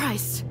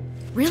 Christ.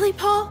 Really,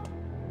 Paul?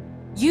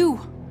 You.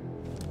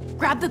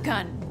 Grab the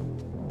gun.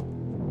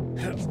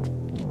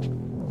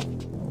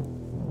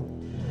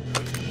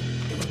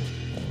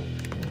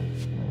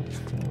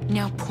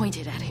 Now point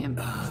it at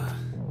him.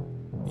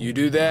 You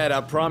do that,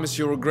 I promise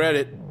you'll regret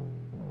it.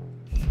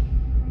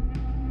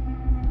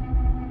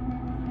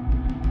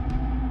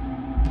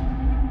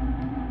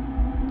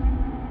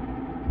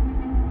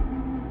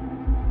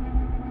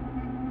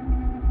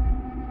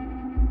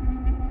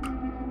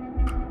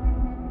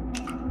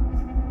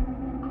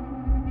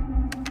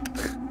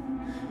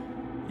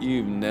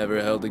 You've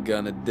never held a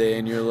gun a day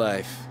in your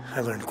life.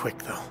 I learned quick,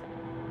 though.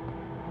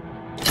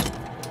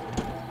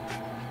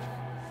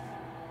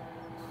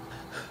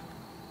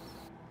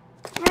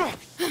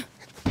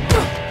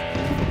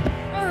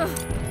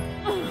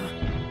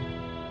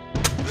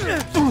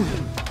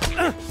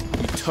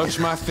 You touch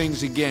my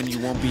things again, you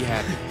won't be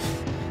happy.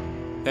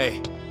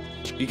 Hey,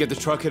 you get the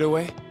truck hid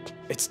away?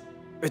 It's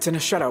in a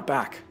shutout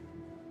back.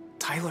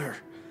 Tyler,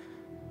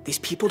 these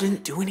people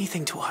didn't do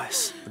anything to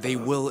us. They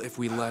will if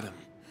we let them.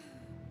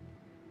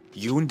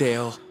 You and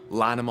Dale,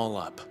 line them all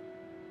up.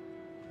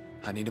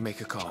 I need to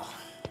make a call.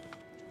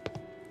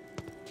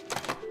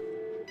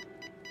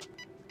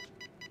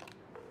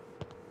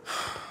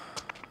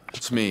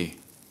 It's me.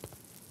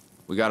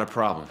 We got a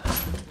problem.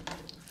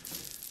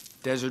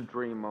 Desert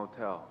Dream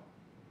Motel.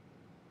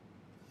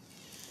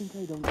 Think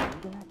I don't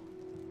know that?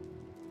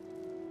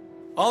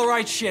 All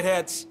right,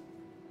 shitheads.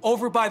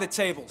 Over by the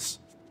tables.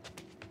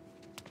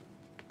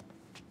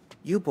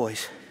 You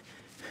boys,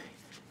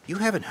 you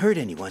haven't hurt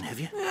anyone, have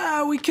you?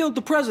 Yeah, we killed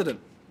the president.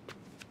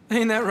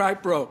 Ain't that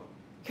right, bro?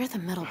 You're the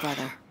middle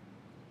brother.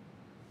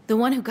 The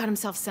one who got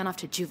himself sent off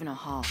to juvenile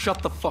hall.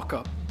 Shut the fuck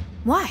up.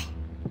 Why?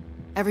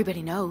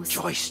 Everybody knows.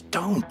 Joyce,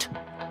 don't.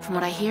 From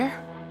what I hear,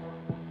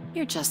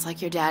 you're just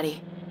like your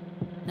daddy.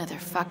 Another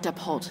fucked up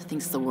Holt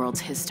thinks the world's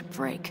his to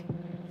break.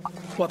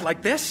 What,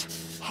 like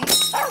this?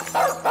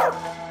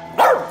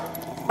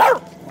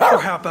 Or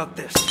how about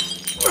this?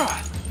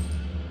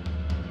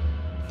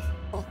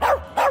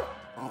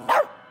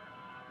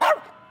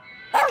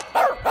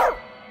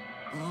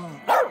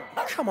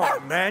 Come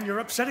on, man, you're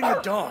upsetting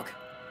the dog.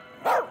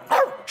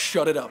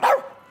 Shut it up.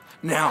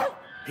 Now.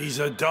 He's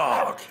a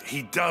dog.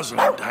 He doesn't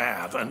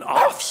have an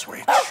off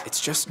switch. It's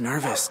just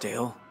nervous,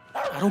 Dale.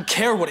 I don't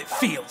care what it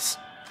feels.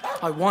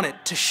 I want it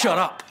to shut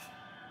up.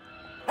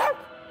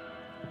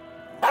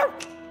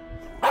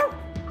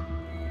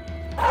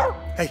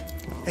 Hey,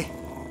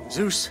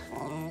 Zeus.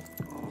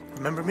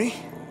 Remember me?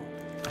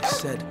 I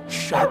said,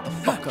 shut the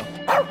fuck up.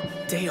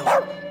 Dale,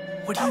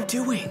 what are you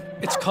doing?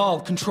 It's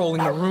called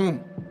controlling the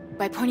room.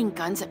 By pointing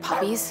guns at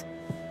puppies?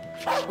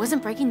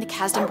 Wasn't breaking the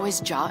Kasdan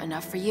boy's jaw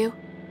enough for you?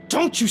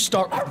 Don't you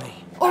start with me.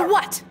 Or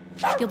what?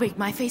 You'll break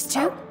my face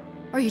too?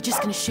 Or are you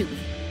just gonna shoot me?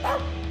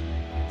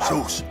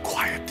 Zeus,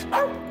 quiet.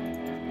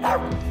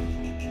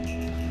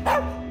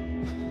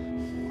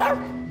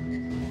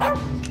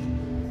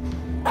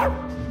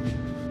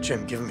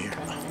 Jim, give him here.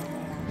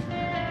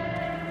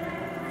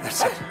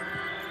 That's it.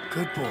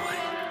 Good boy.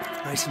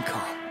 Nice and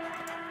calm.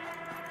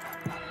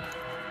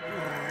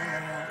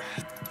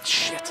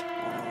 Shit.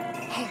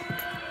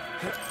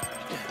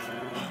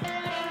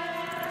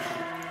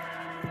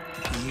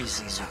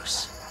 Easy,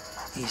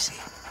 Zeus. Easy.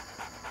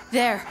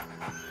 There.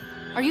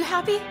 Are you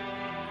happy?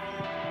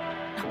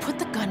 Now put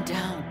the gun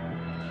down.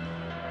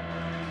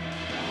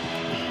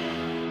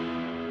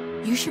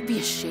 You should be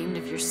ashamed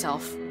of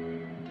yourself.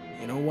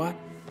 You know what?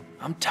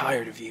 I'm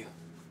tired of you.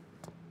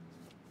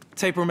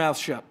 Tape her mouth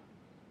shut.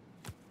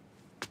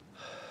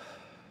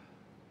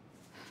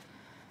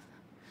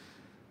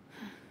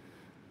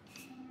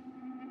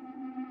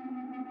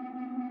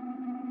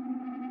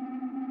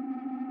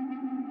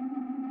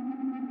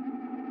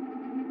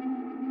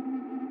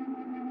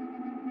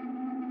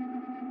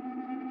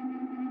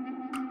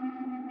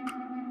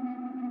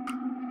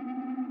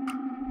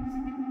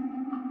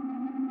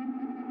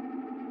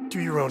 Do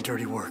your own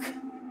dirty work.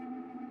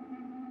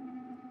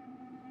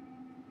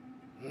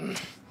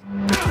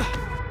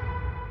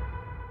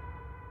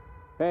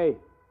 Hey,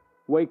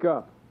 wake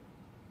up.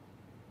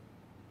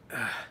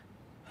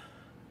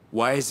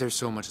 Why is there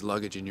so much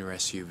luggage in your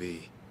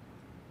SUV?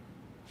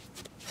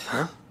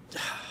 Huh?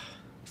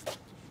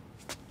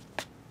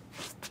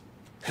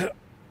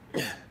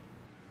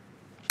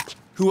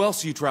 Who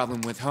else are you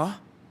traveling with, huh?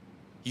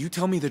 You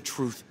tell me the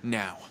truth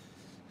now.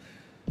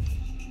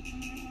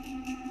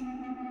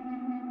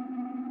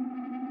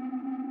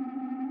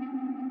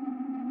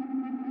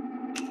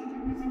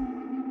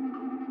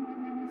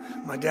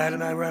 My dad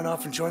and I ran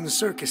off and joined the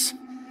circus.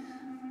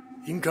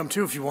 You can come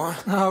too if you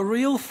want.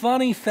 Real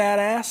funny, fat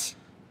ass.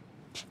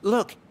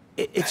 Look,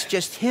 it's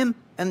just him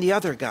and the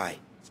other guy.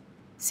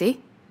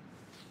 See?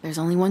 There's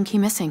only one key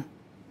missing.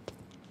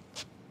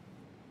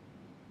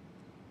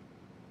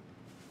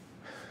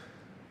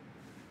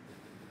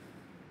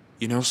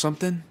 You know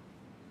something?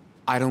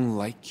 I don't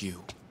like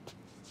you.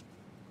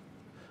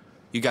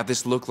 You got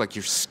this look like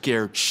you're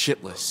scared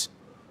shitless.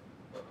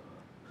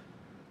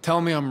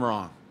 Tell me I'm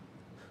wrong.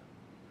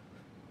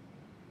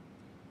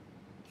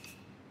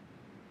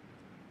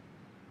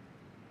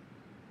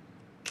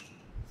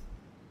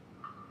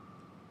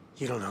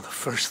 You don't know the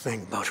first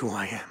thing about who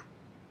I am.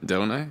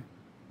 Don't I?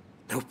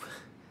 Nope.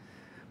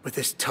 But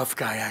this tough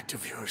guy act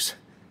of yours,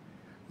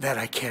 that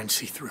I can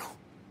see through.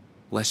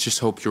 Let's just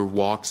hope your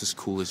walk's as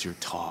cool as your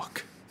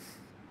talk.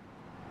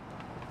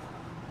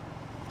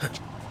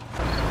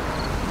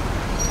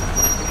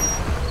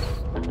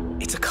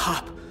 It's a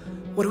cop.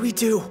 What do we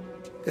do?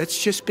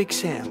 That's just Big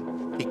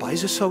Sam. He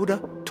buys a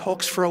soda,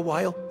 talks for a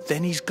while,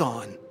 then he's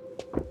gone.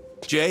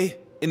 Jay,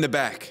 in the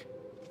back.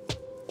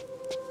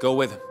 Go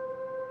with him.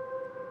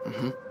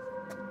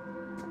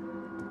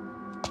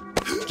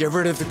 Get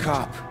rid of the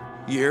cop.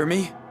 You hear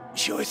me?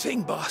 Sure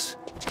thing, boss.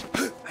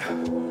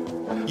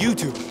 You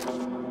two,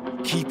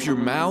 keep your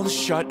mouths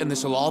shut and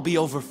this'll all be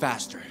over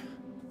faster.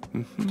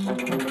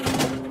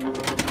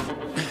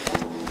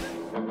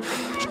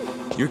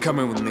 You're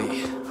coming with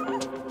me.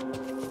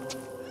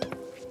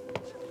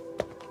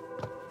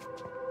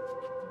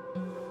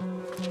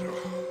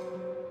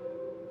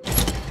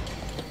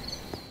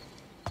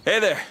 Hey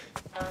there.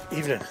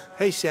 Evening.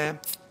 Hey, Sam.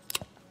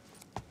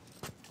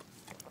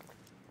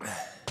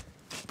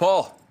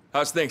 Paul,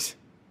 how's things?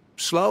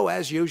 Slow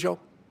as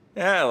usual.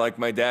 Yeah, like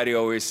my daddy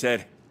always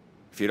said.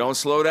 If you don't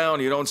slow down,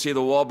 you don't see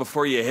the wall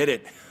before you hit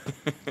it.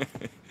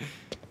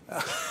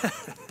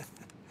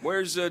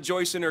 Where's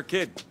Joyce and her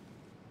kid?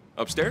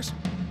 Upstairs?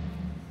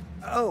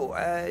 Oh,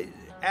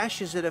 Ash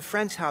is at a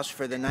friend's house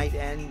for the night,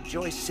 and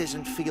Joyce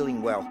isn't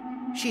feeling well.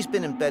 She's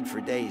been in bed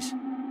for days.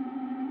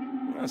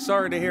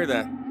 Sorry to hear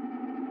that.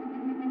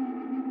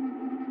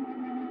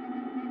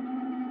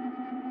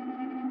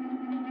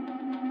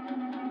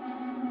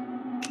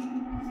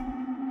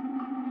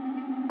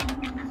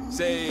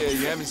 Say,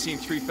 you haven't seen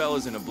three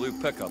fellas in a blue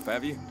pickup,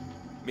 have you?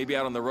 Maybe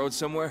out on the road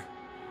somewhere?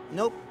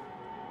 Nope.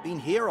 Been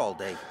here all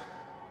day.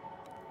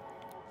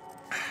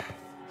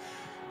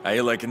 How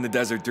you liking the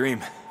Desert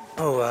Dream?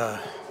 Oh,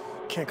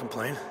 can't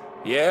complain.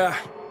 Yeah,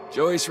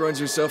 Joyce runs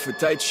herself a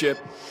tight ship.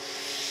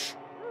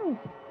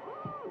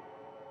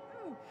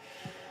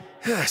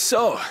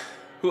 So,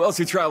 who else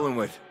you traveling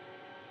with?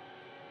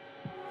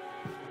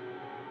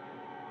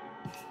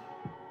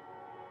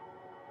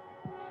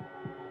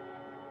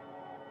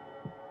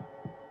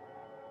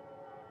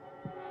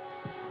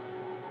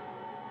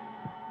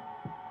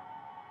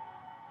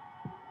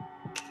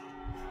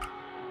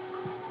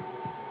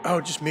 Oh,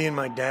 just me and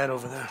my dad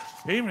over there.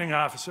 Evening,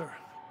 officer.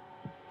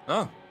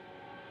 Oh.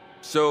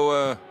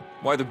 So,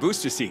 why the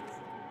booster seat?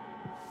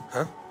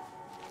 Huh?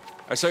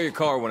 I saw your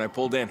car when I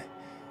pulled in.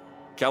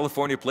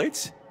 California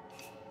plates?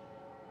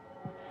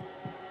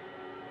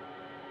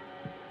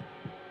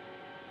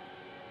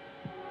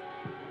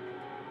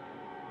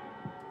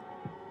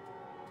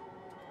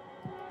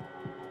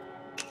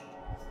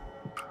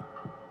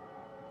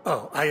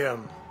 Oh, I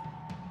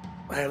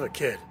have a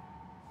kid.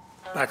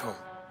 Back home.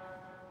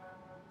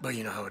 But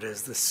you know how it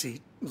is, the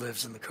seat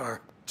lives in the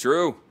car.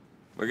 True.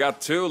 We got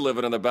two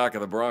living in the back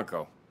of the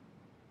Bronco.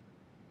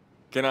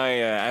 Can I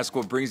ask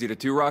what brings you to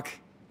Two Rock?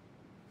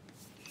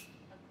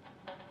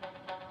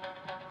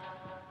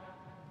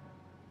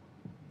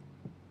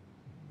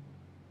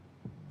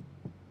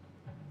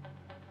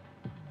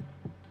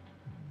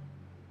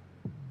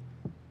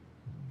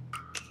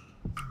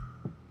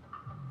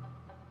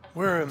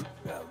 We're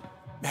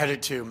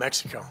headed to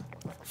Mexico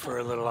for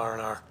a little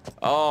R&R.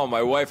 Oh,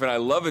 my wife and I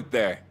love it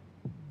there.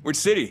 Which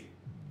city?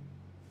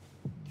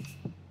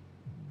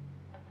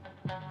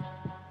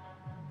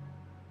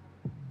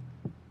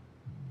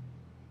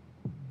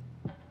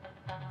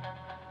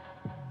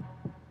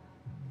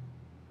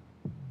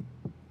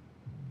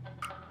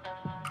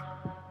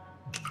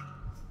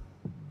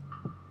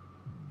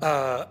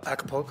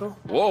 Acapulco?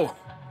 Whoa.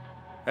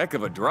 Heck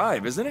of a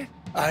drive, isn't it?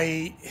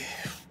 I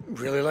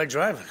really like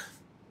driving.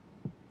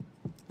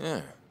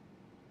 Yeah.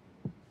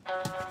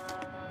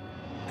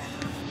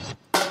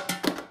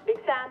 Big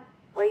Sam,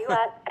 where you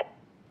at?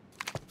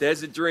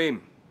 There's a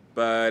dream,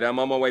 but I'm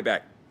on my way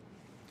back.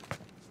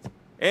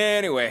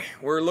 Anyway,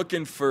 we're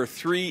looking for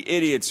 3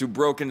 idiots who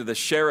broke into the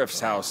sheriff's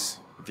house,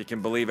 if you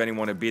can believe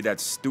anyone would be that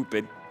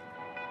stupid.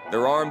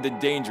 They're armed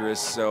and dangerous,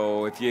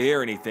 so if you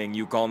hear anything,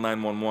 you call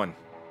 911.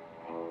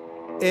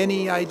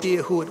 Any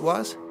idea who it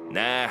was?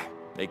 Nah,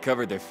 they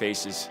covered their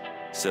faces,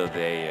 so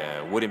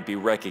they wouldn't be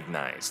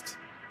recognized.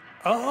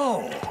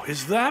 Oh,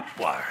 is that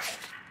why?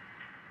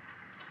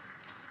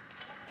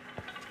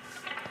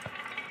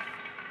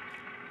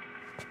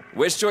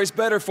 Which choice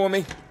better for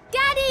me?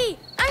 Daddy,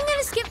 I'm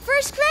gonna skip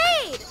first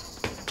grade!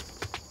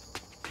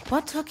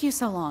 What took you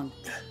so long?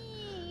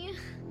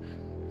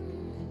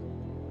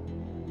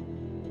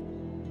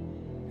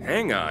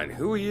 Hang on,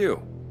 who are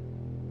you?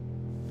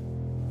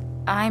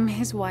 I'm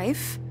his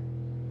wife.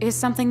 Is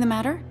something the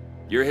matter?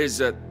 You're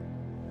his,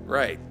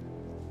 right.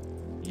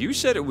 You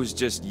said it was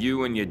just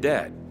you and your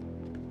dad.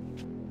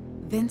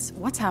 Vince,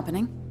 what's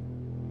happening?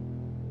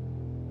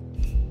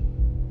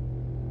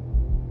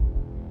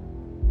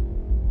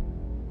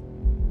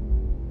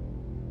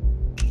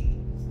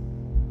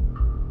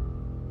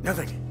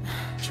 Nothing.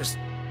 Just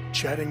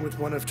chatting with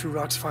one of Two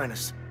Rock's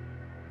finest.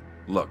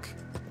 Look,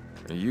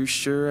 are you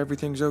sure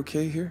everything's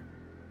okay here?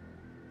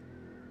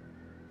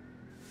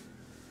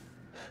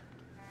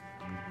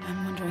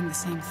 I'm wondering the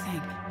same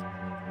thing.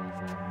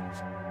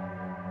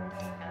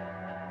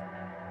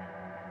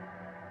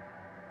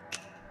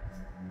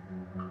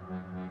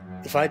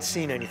 If I'd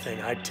seen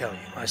anything, I'd tell you,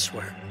 I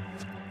swear.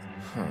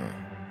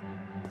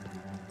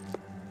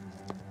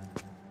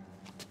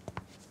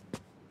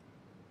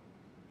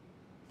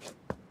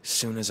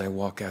 Soon as I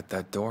walk out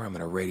that door, I'm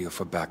gonna radio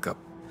for backup.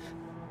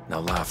 Now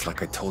laugh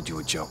like I told you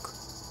a joke.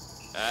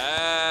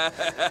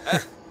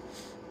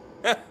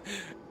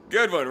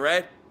 Good one,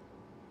 right?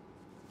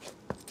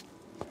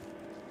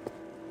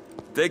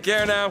 Take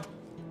care now.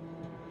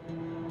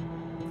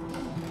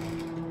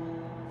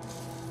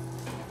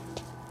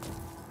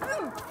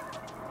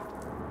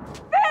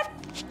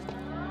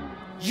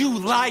 You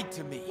lied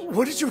to me.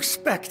 What did you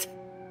expect?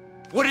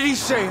 What did he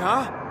say,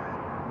 huh?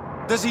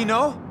 Does he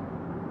know?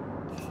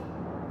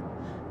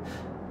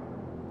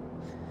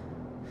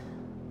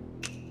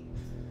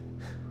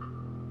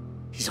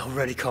 He's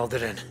already called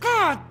it in.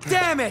 God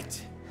damn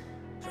it!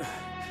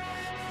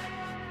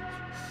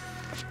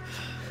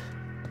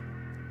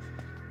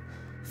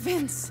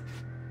 Vince!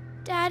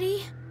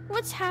 Daddy,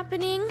 what's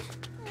happening?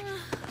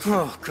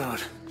 Oh,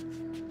 God.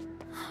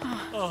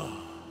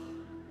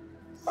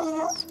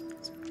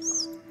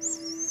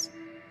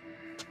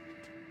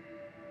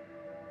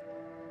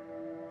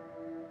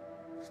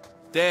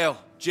 Dale,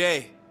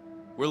 Jay,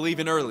 we're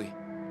leaving early.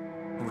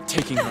 And we're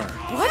taking her.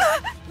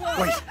 What?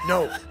 Wait,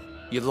 no.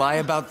 You lie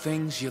about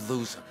things, you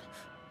lose them.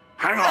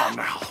 Hang on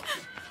now.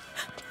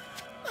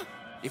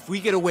 If we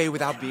get away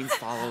without being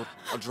followed,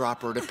 I'll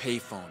drop her at a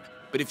payphone.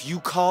 But if you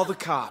call the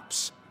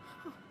cops...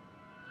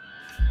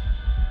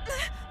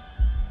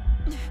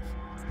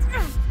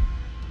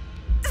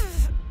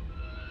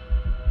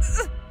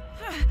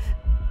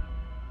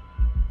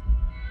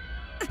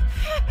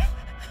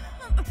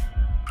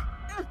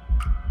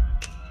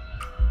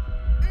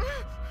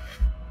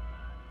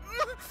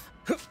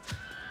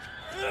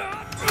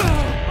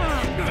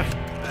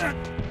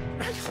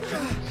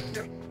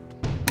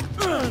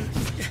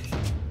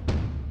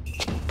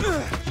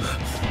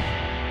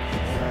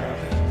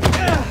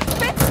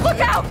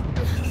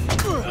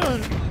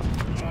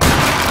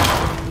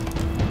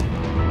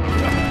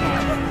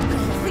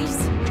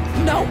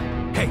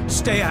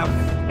 stay out.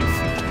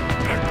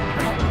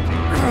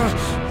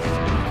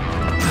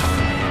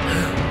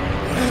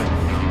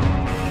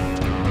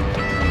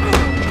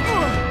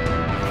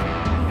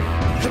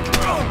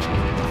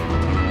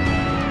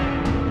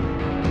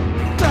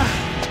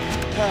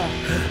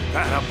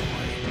 That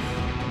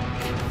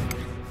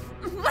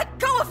Let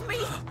go of me!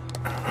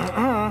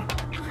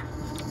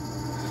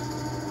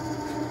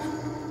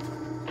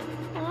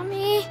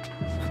 Mommy?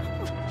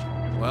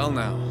 Well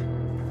now,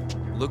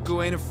 look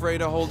who ain't afraid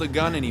to hold a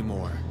gun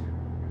anymore.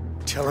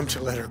 Tell him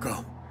to let her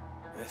go.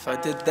 If I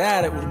did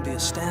that, it wouldn't be a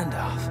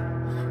standoff.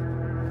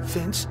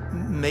 Vince,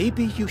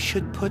 maybe you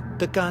should put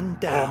the gun Or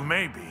down.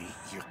 maybe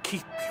you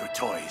keep your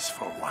toys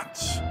for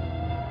once.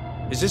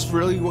 Is this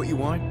really what you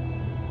want?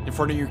 In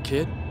front of your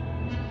kid?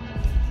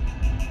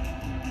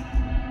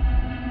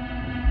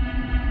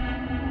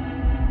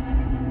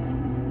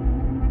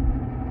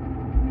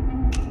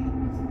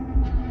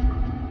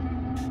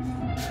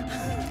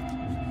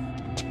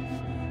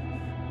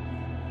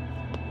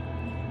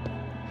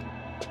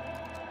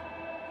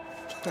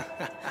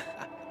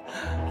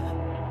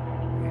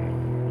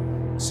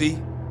 See?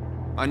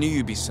 I knew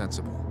you'd be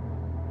sensible.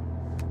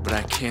 But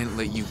I can't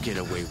let you get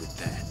away with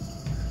that.